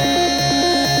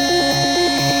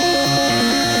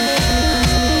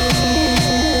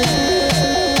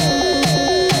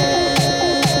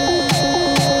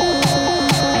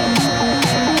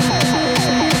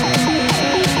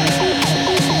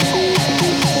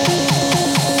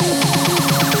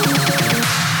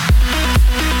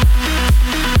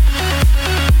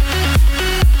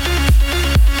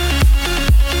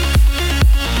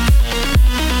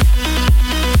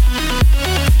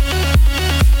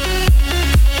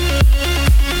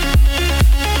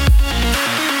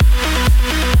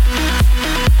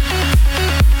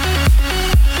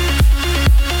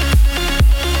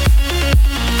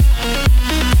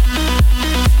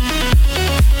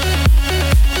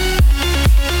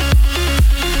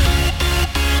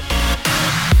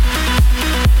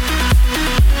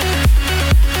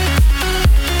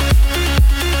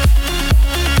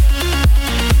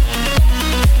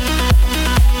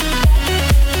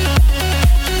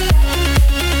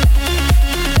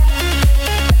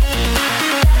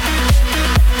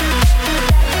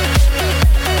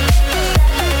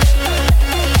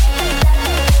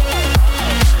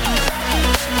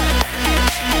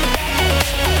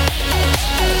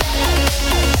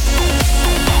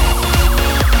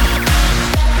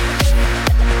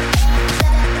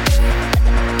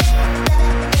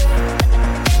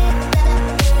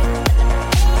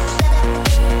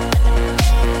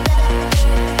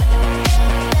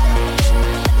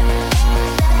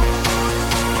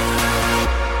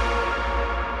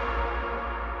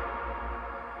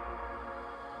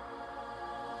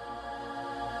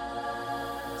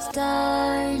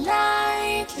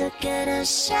 Starlight, look at a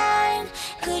shine?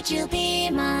 Could you be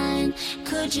mine?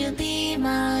 Could you be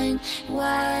mine?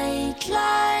 White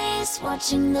lies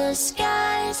watching the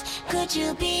skies. Could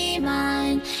you be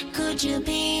mine? Could you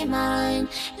be mine?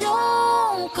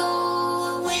 Don't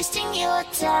go wasting your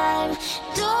time.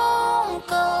 Don't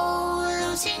go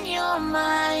losing your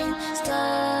mind.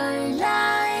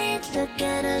 Starlight, look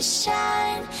at us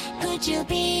shine. Could you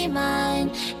be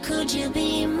mine? Could you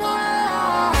be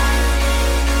mine?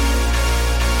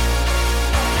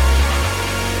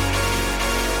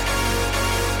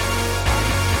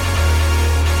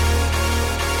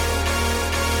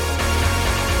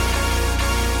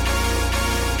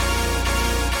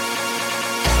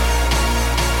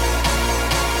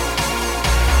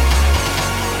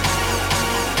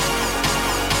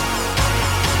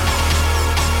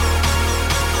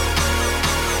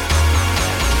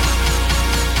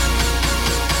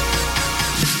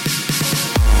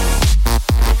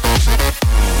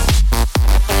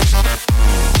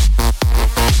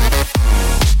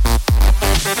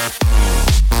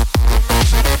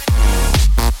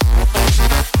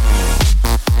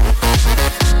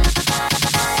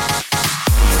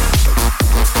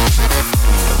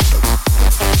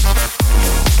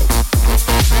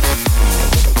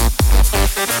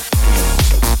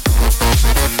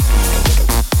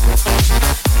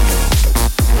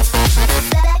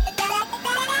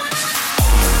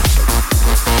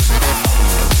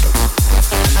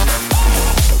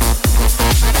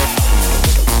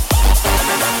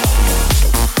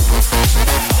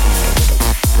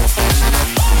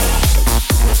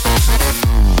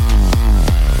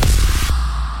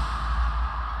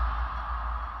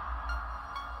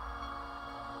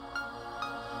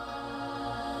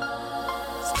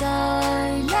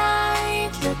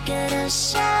 Starlight, look at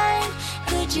us shine.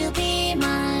 Could you be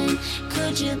mine?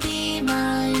 Could you be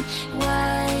mine?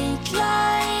 White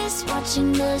lies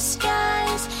watching the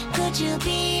skies. Could you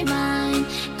be mine?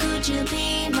 Could you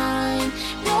be mine?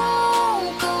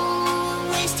 Don't go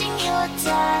wasting your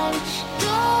time.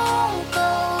 Don't go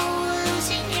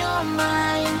losing your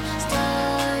mind.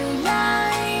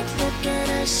 Starlight, look at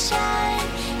us shine.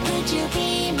 Could you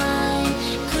be mine?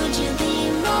 Could you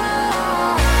be mine?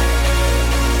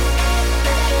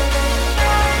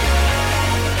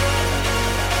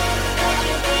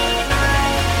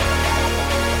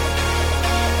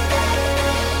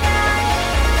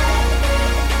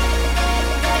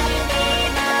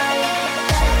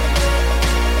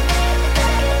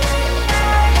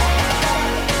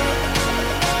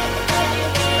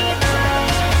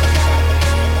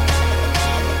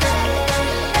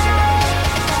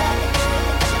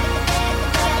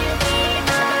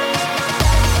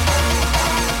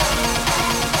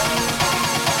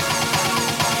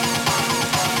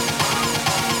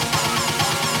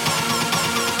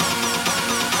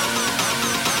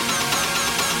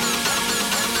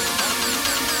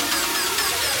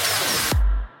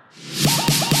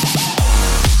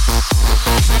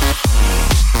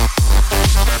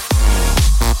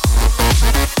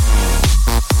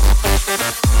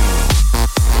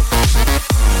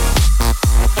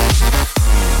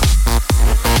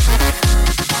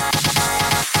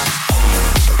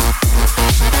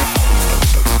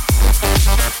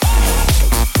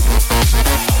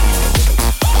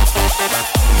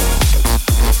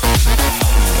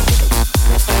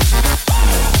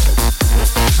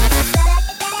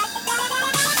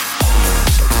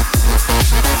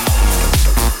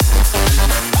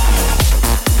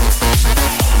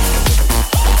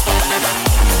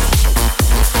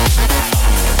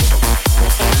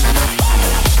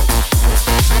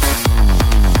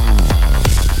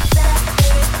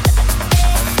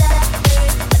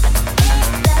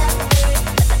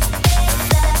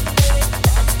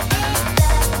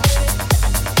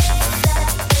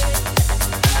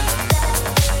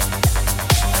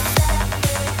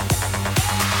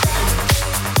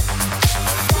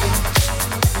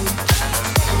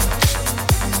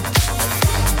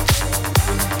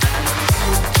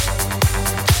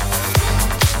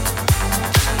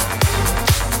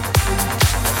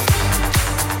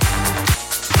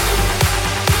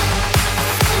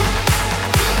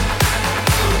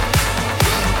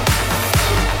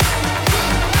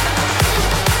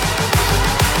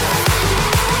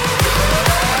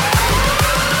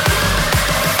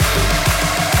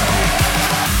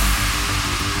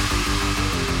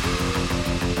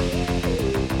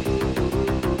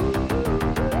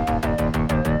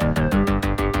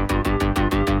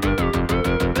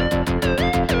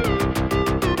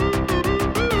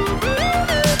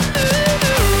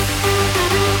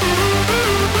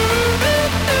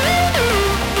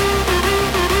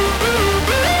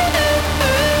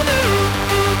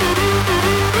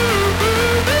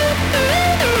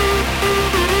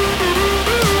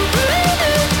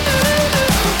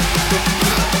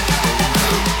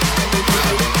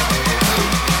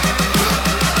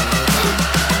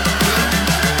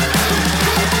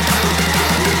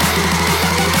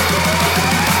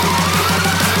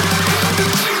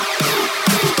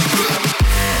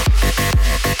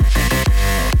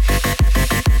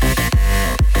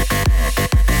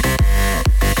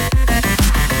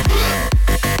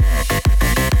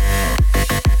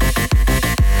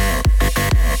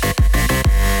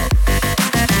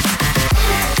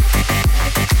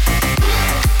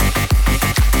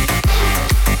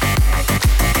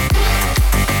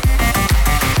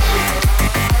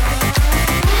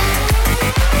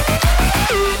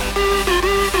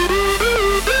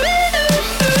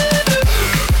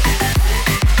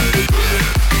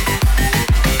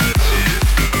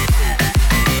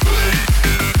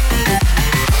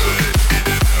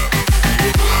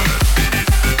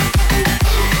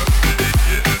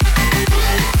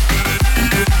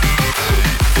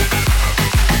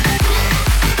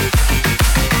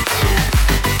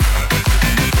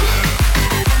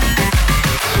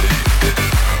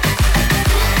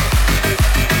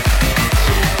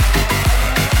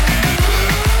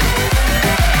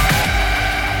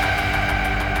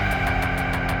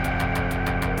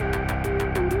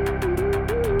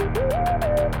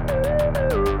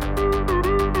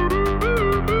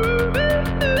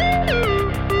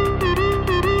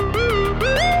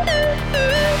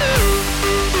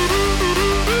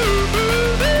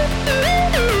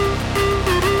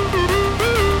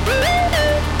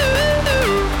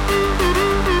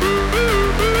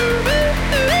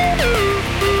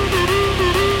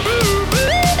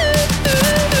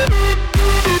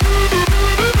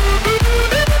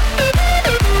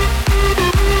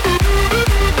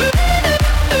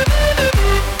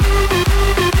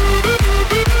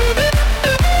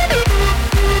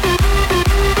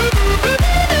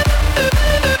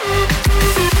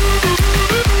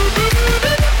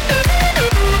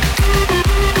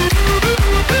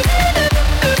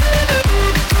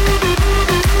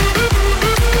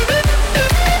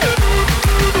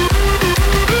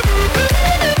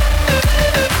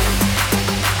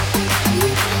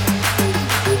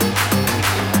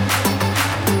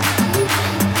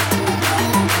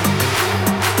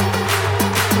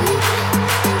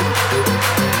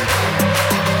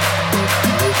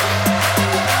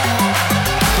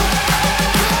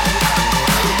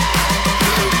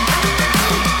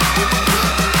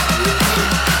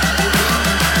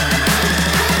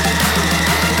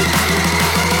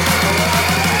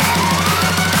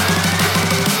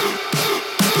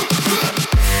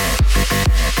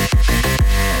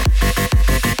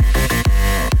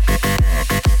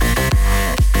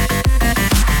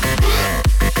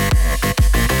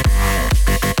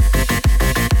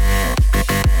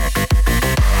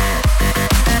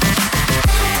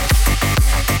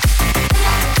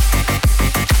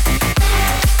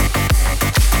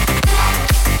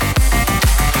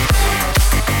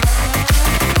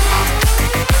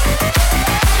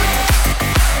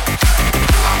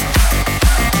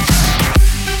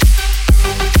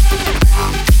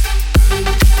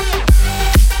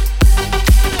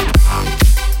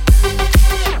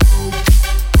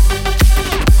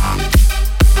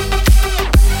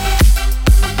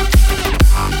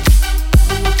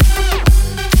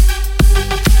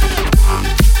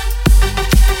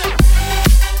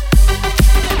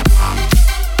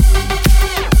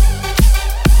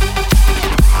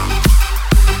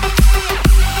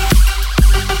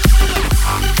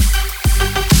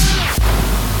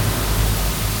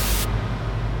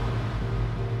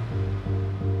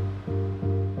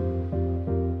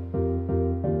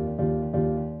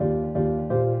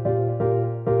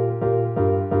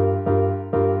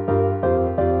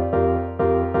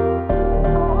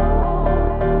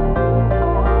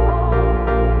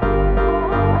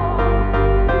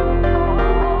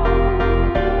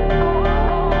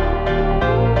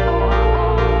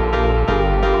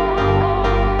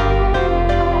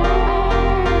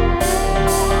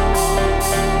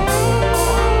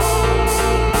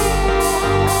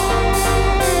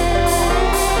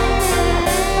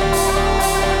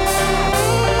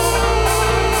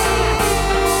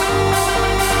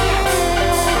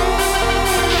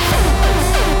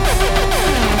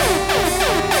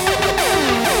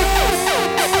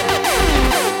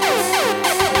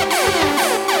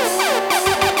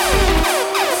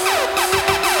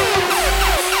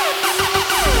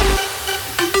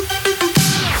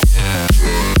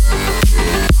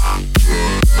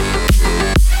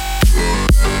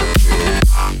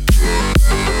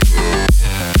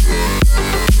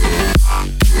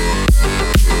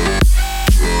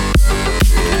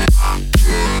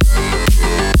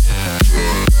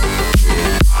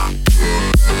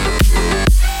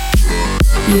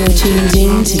 You're tuned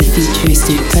in to the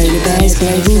Futuristic Polar Bears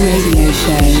Global Radio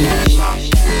Show.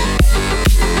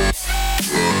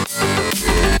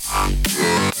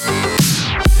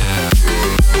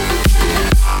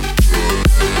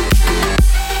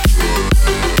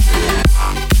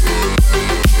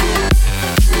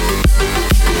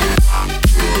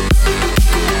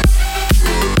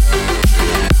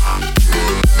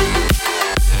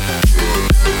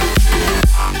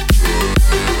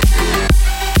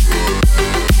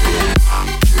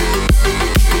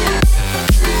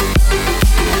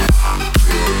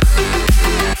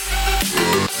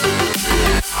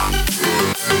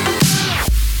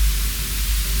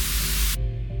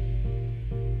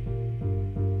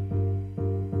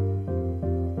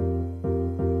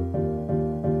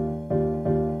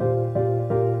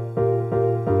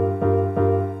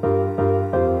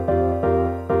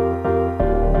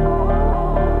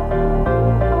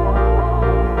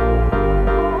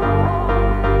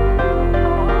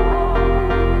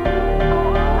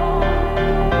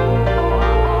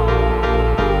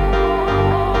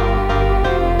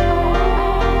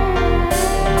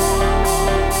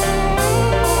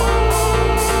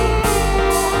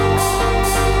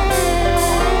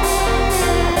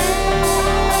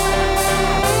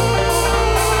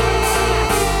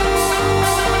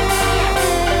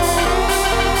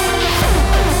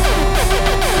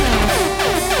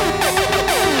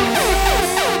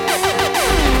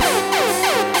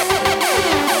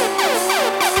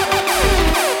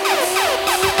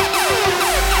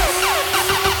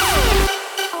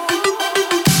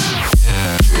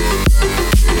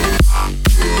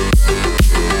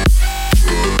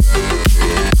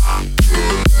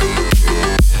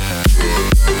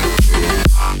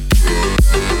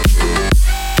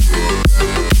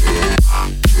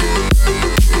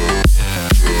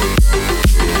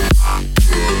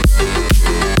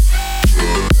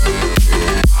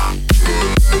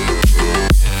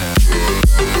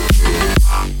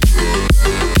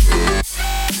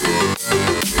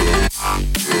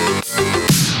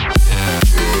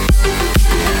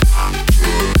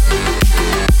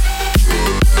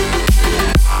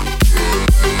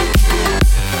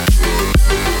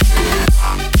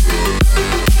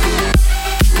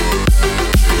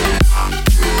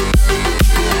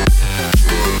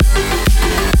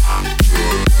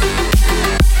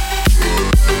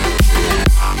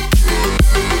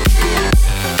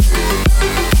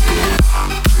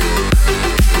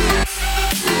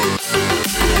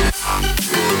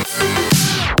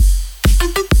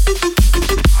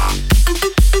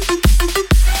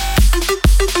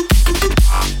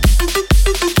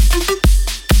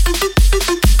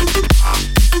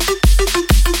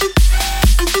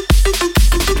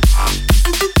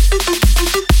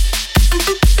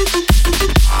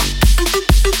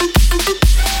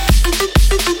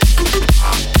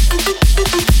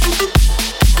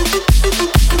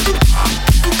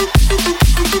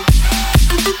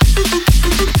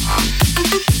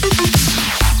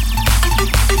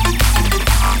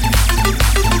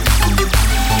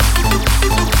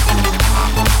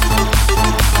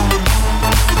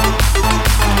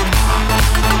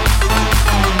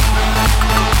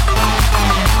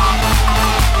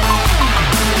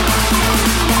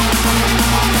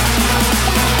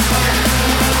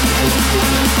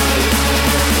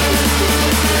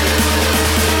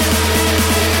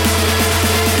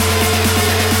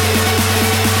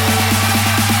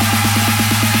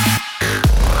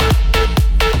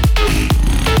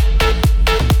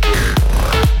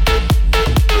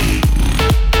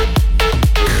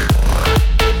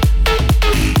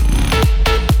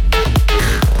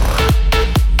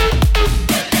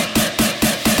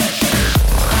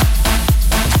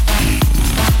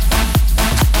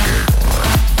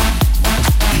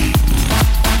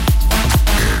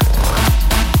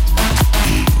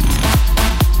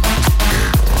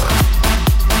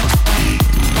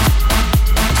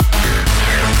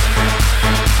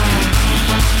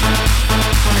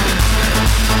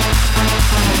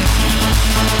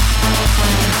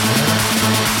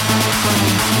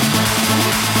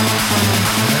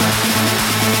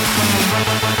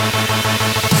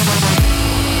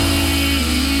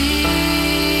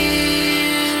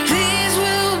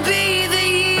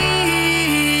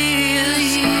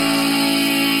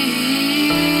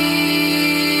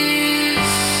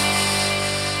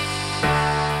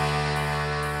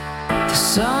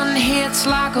 It's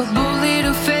like a bullet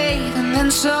of faith, and then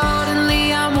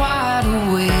suddenly I'm wide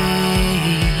awake.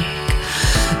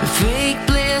 The fake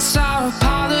bliss our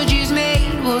apologies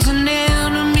made was an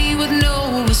enemy with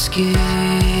no escape.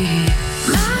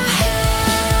 My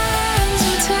hands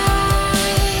are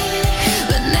tied,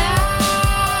 but now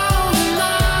I'm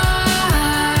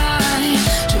mine.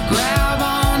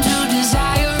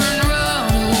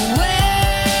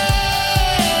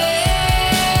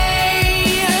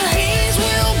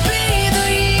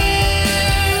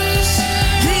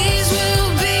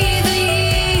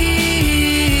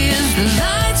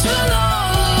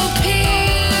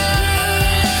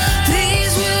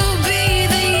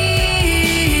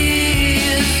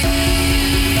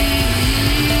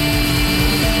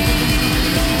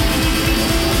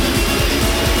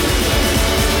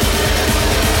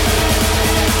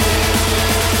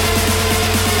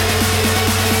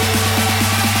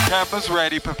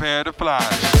 ready, prepare to fly.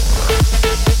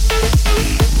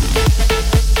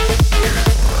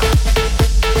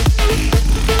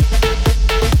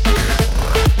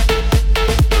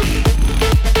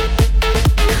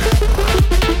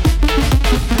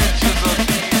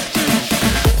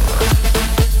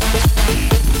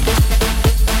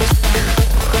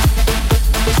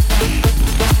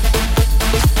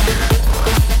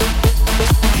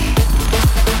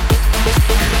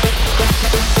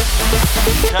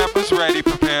 Cameras ready,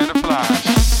 prepare to fly.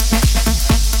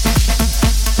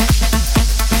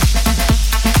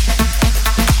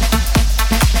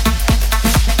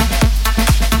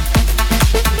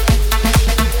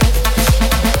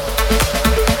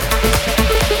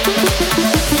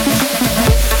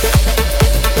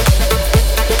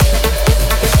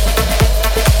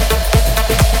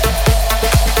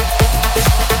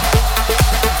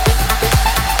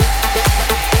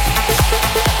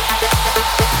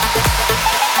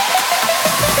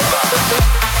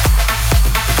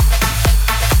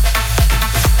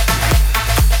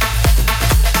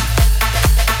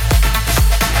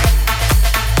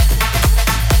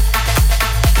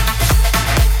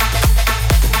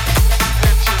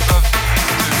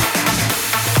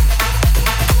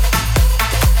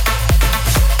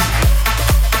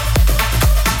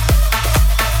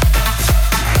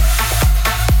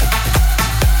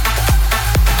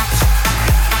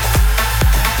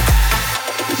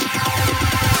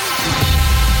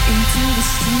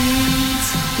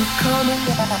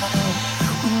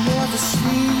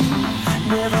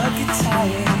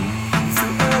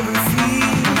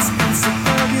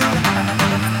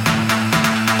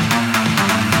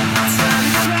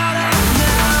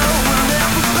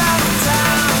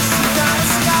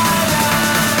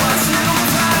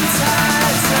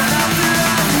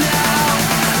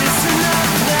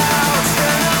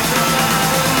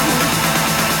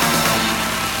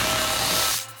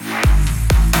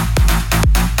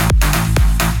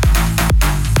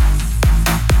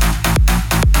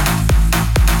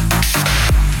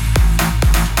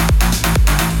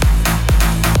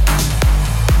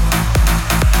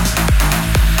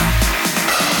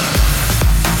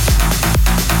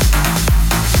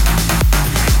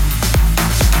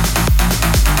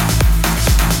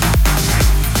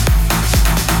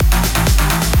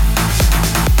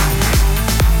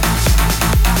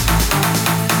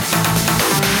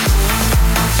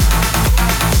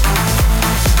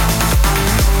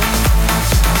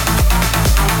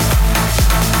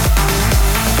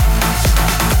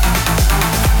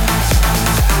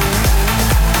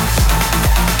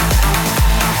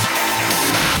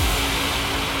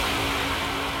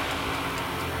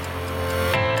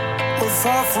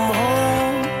 Far from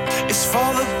home, it's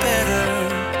for the better.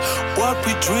 What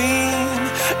we dream,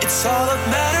 it's all that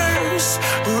matters.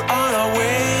 We're on our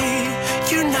way,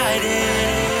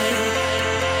 united.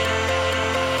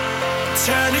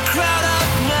 Turn the crowd up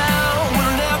now,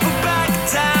 we'll never back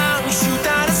down. Shoot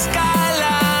down the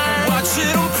skyline, watch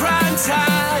it on prime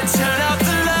time. Turn up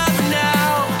the love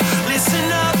now, listen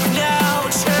up now,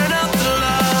 turn up the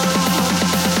love.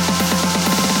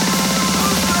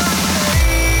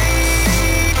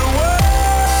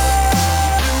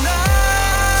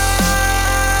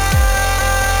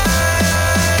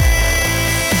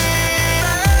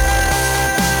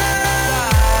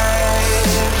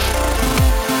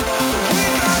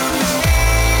 We gotta make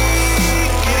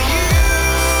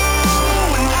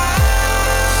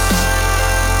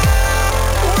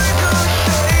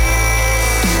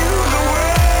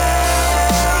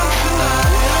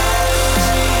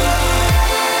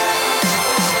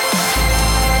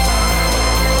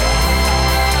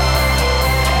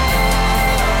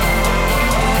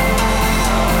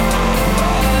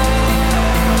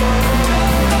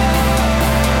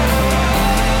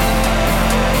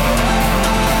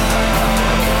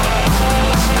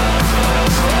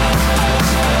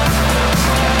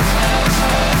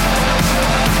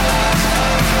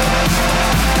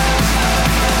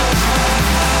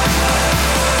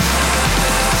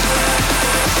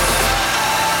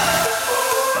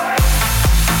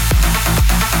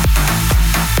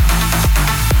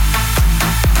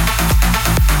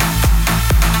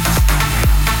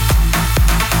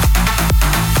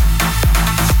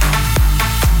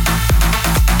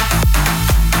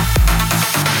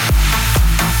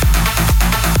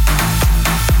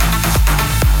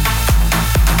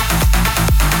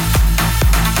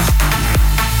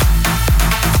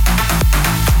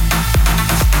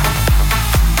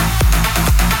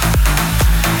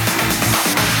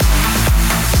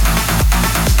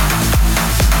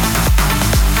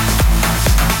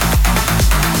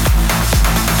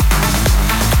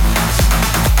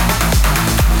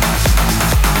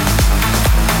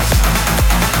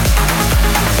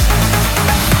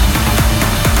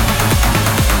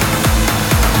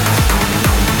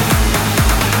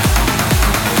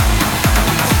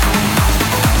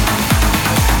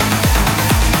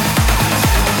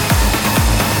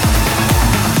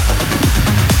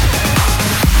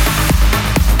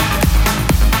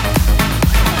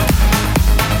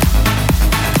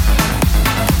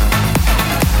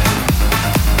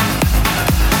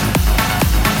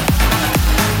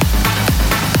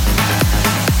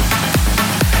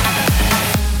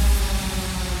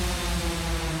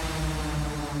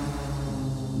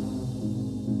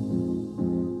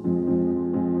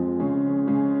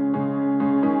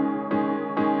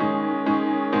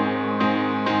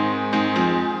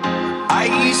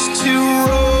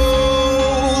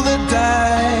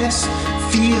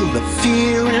the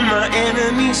fear in my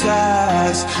enemy's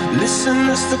eyes. Listen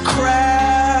as the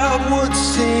crowd would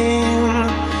sing.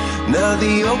 Now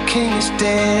the old king is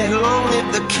dead, long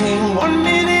live the king. 1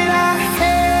 minute I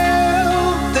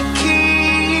held the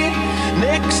key.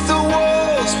 Next the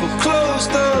walls were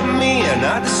closed on me, and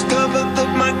I discovered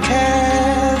that my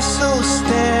castle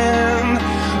stand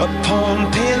upon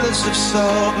pillars of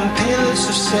salt and pillars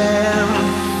of sand.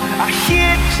 I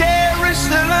hear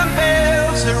Jerusalem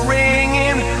bells are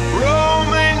ringing,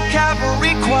 Roman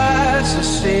cavalry choirs are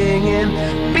singing.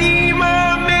 Be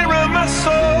my mirror, my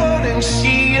sword and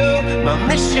shield, my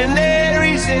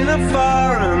missionaries in a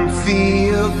foreign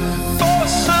field. For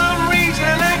some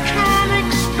reason I can't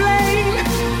explain,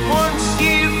 once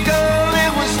you've gone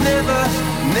it was never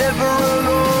an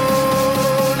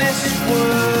honest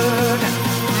word.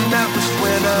 And that was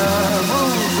when I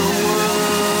ruled the world.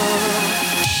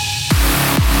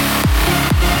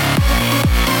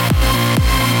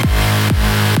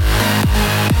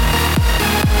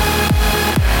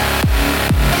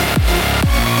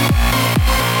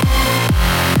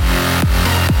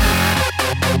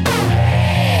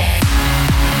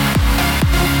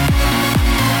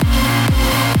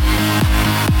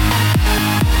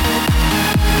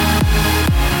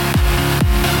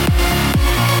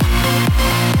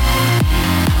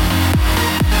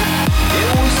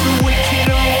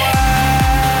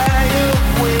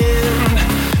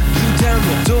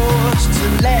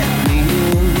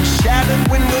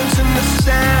 Windows and the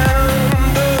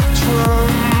sound of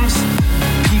drums.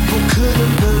 People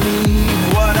couldn't believe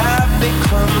what I've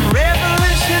become.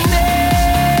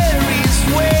 Revolutionaries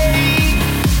wait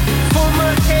for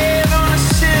my head on a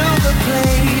silver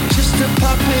plate, just a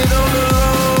puppet on a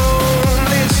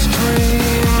lonely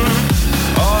string.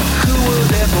 Oh, who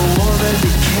would ever wanna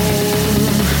be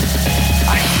king? I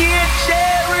hear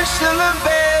Jerusalem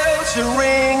bells are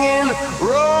ringing,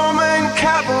 Roman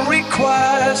cavalry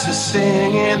choirs are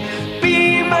singing. Be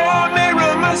my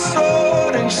mirror, my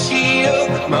sword and shield,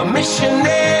 my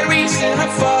missionaries in a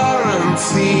foreign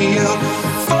field.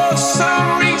 For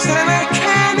some reason I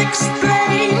can't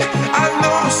explain, I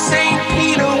know St.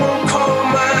 Peter won't call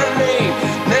my name.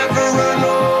 Never an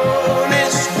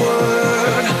honest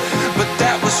word, but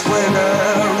that was when I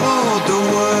ruled the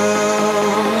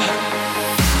world.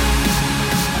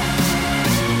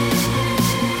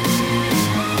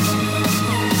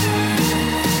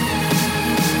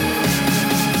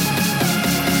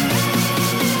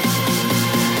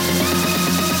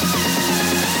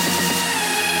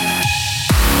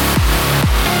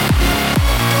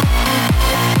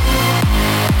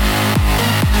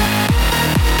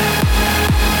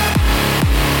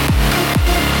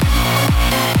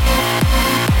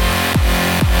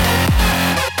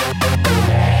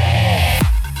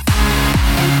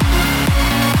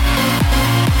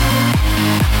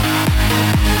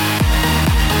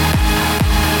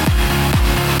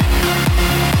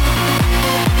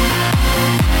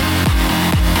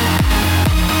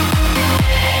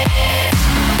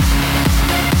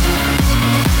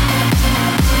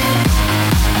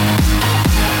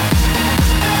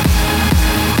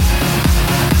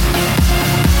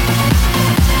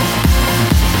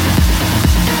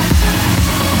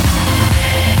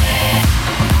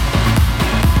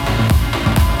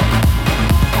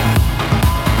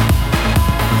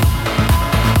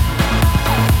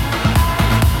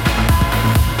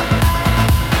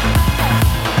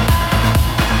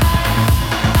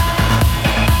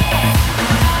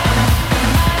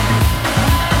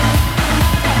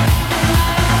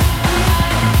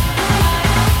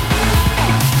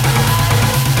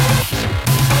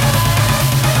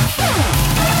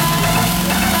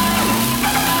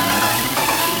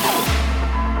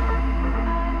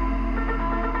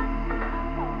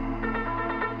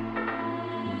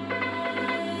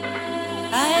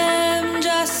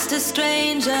 just a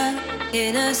stranger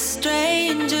in a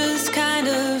stranger's kind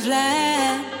of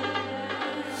land.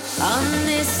 On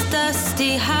this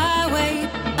dusty highway,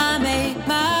 I make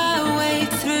my way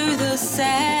through the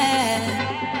sand.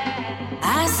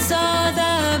 I saw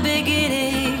the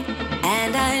beginning,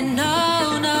 and I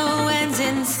know no end's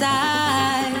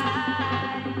inside.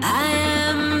 I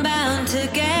am bound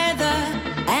together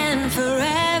and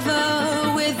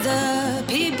forever with the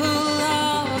people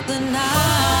of the night.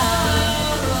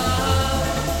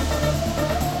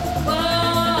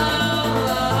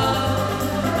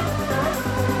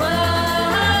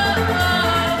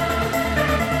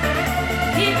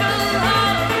 People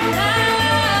of the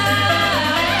night.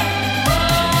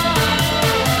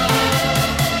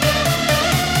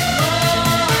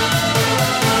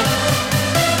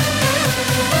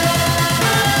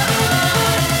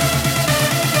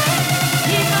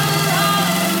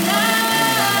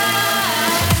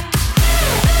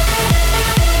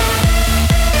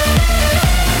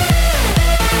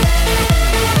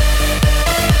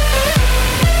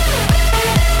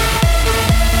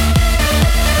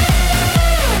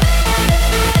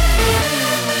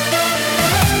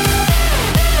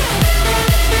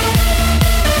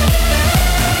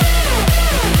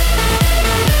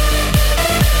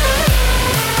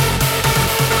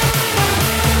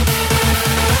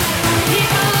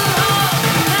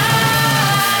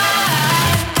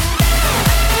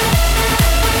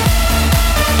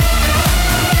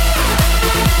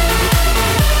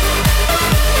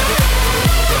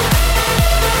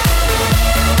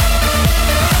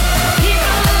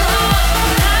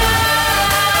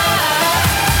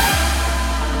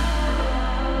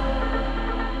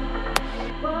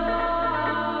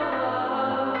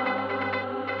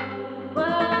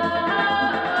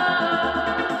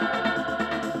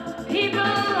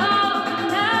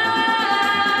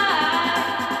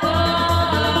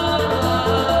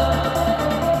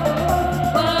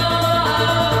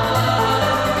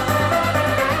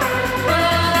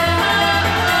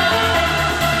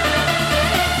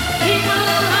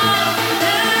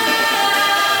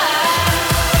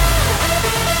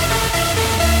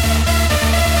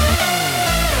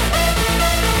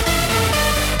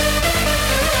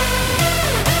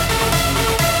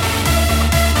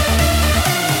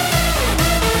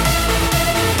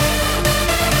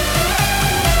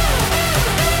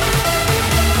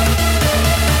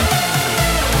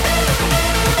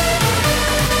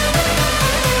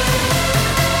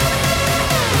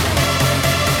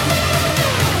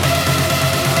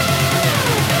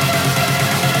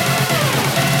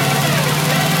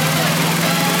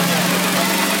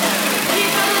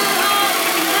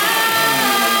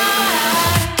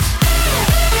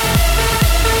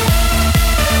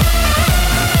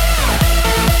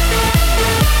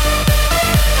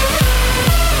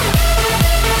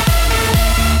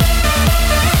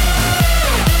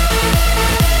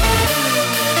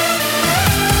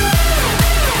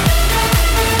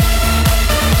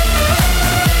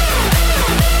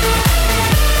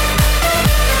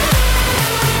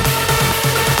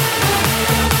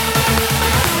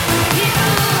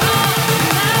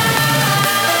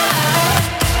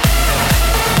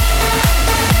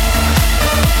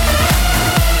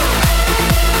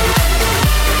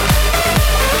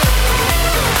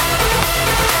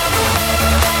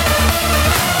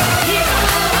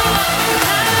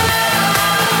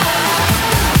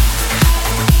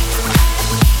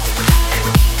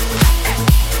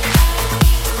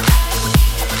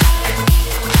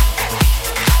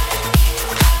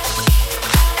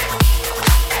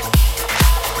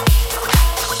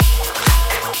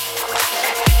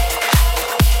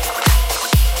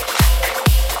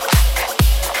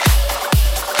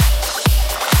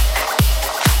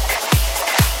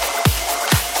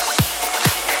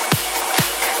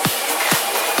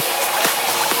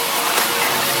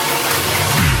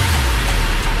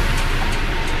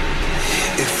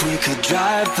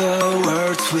 drive the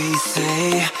words we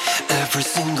say, every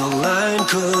single line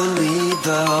could lead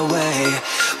the way.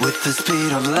 With the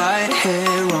speed of light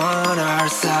here on our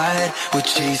side, we're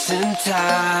chasing time.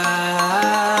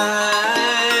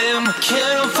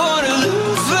 Can't afford to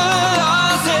lose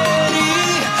velocity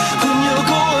when you're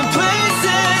going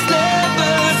places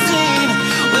never seen.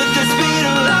 With the speed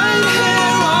of light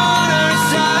here on our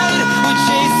side, we're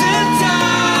chasing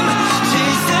time,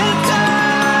 chasing time.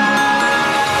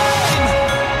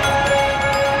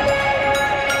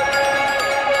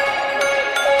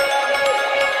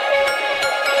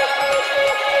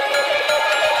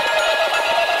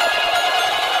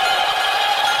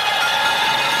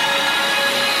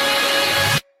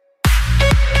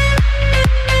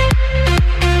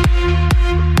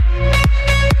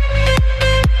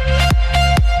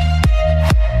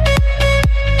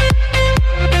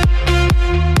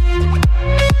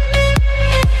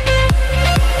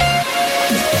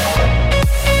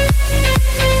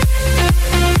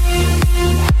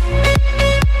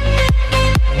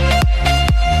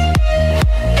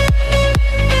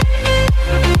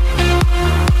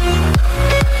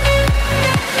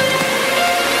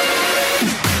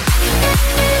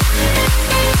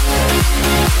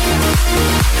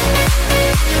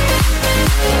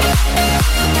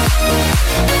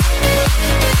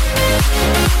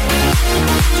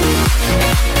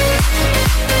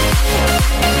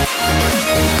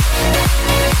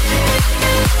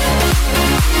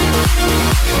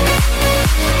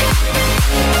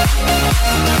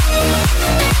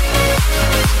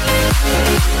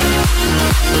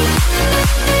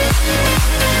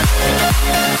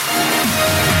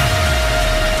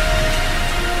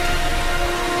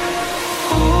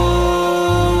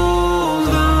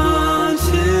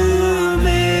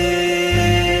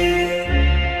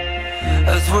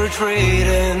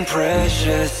 Trading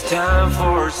precious time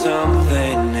for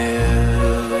something new.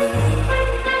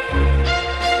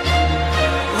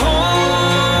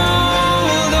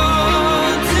 Hold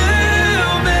on to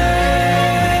me.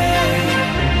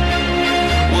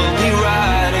 We'll be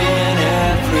riding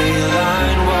every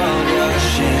line while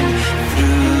rushing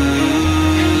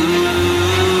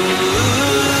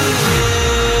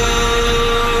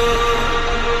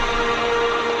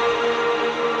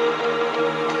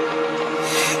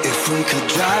we could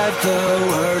drive the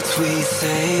words we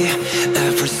say,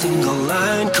 every single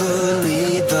line could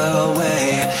lead the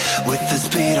way. With the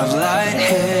speed of light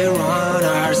here on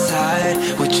our side,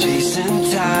 we're chasing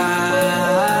time.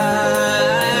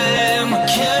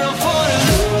 Can't afford to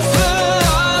lose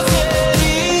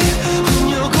velocity when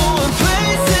you're going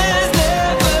places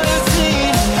never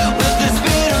seen. With the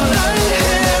speed of light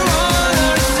here on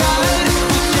our side,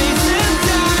 we're chasing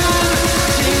time,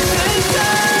 chasing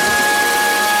time.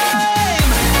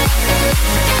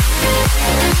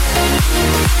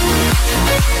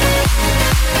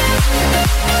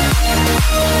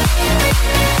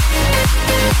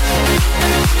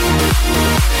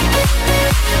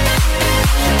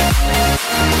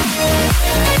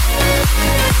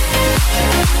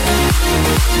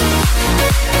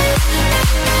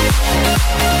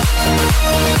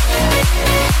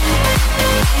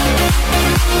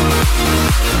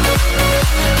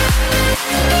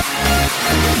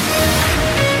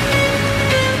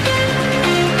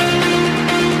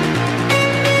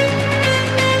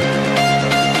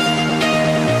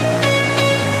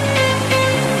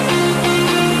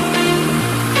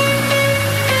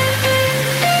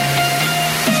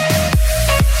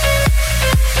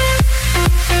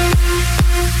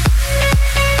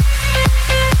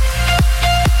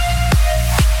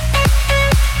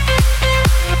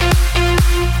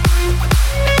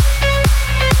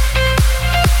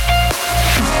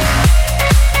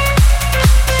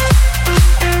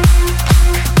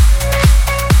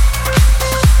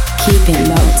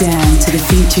 Down to the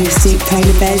Futuristic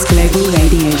Polar Bears Global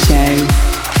Radio Show.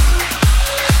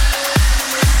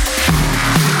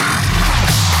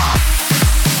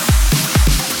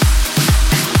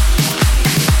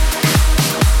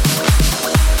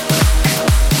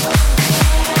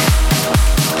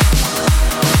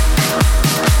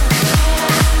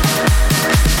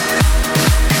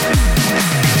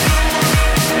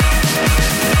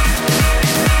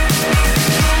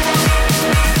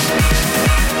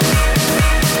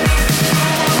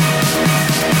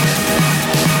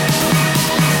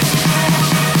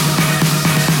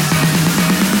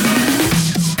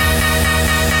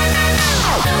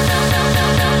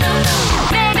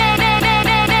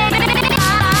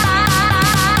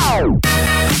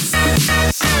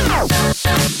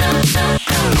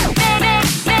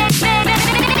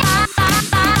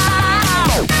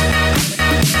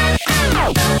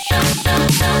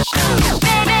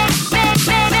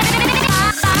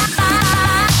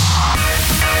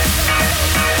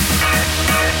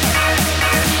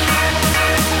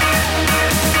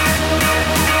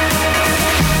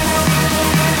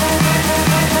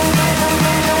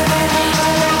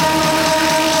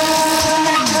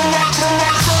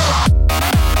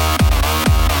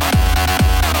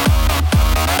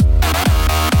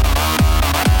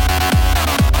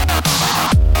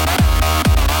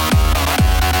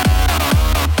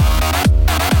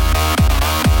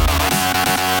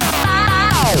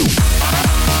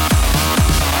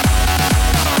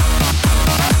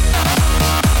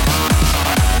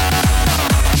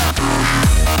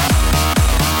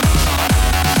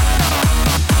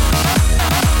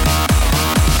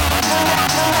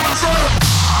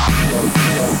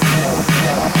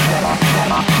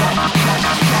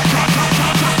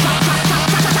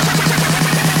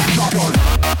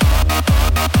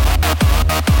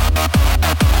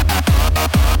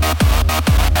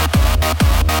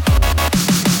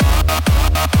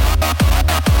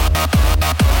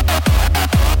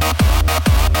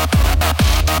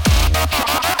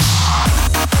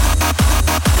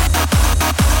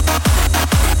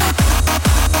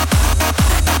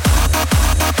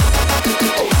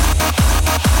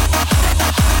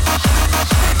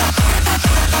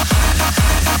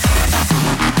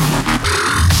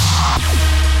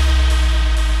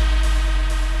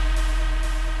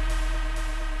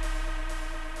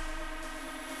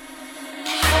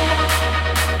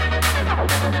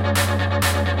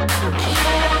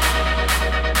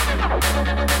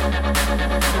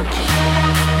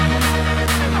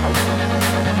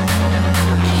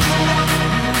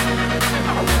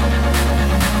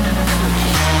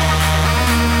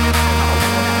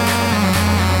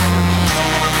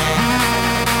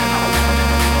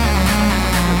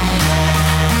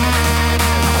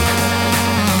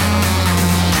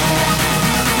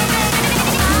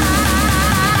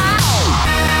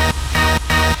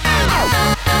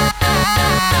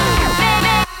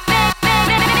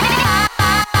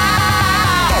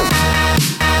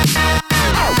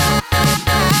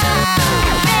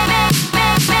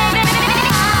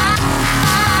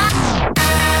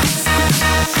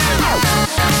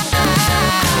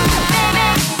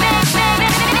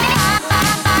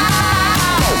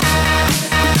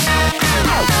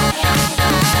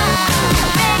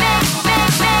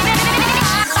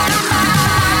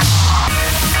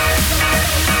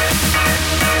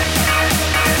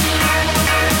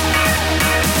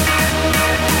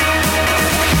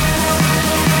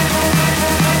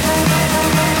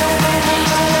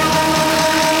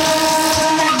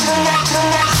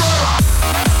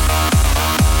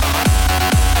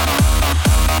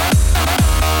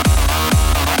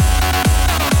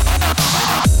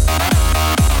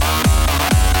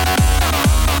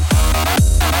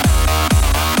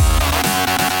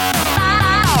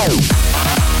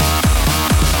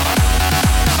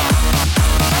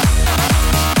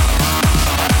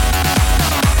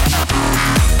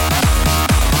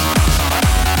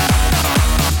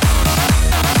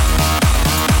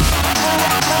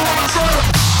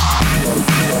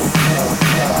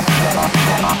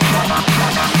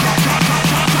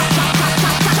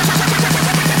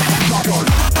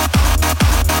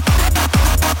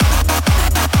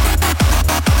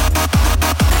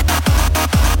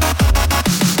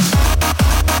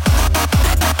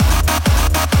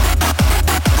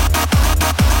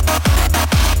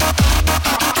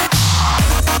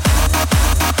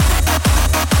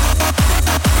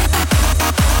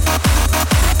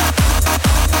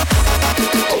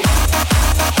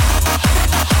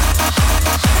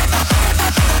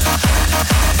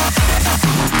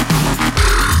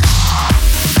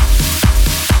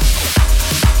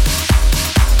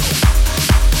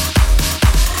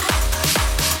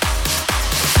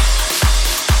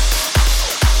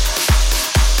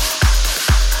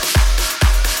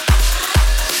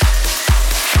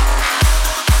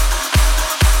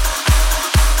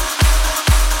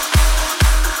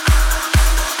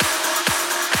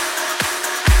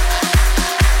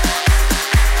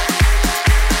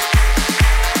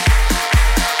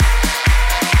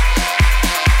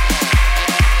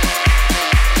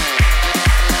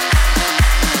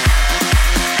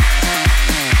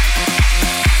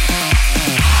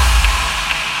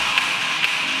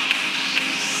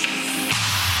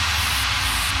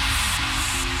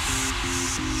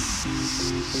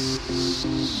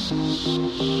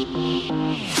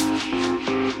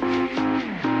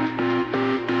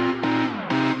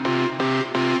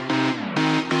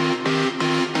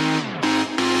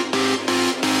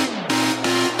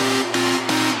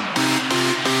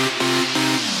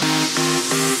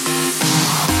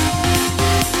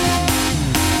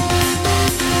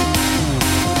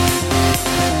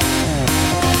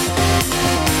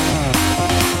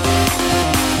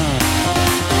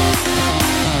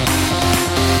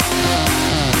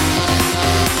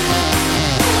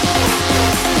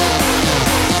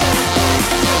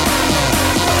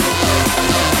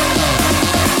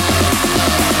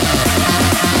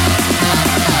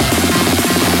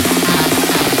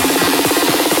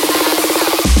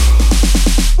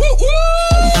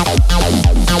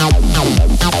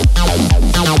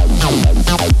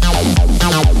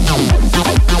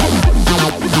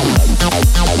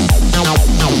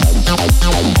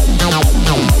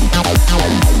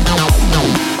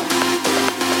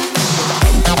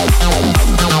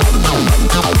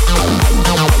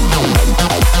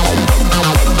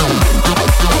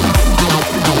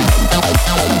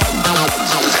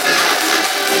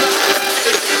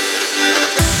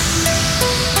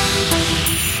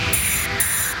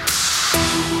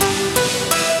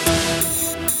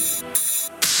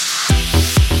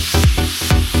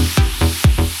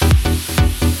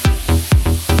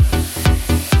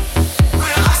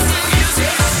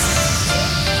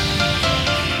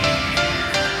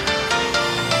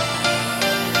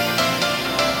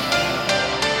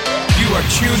 are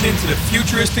tuned into the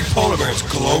Futuristic Polar Bears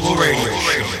Global Radio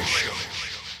Show.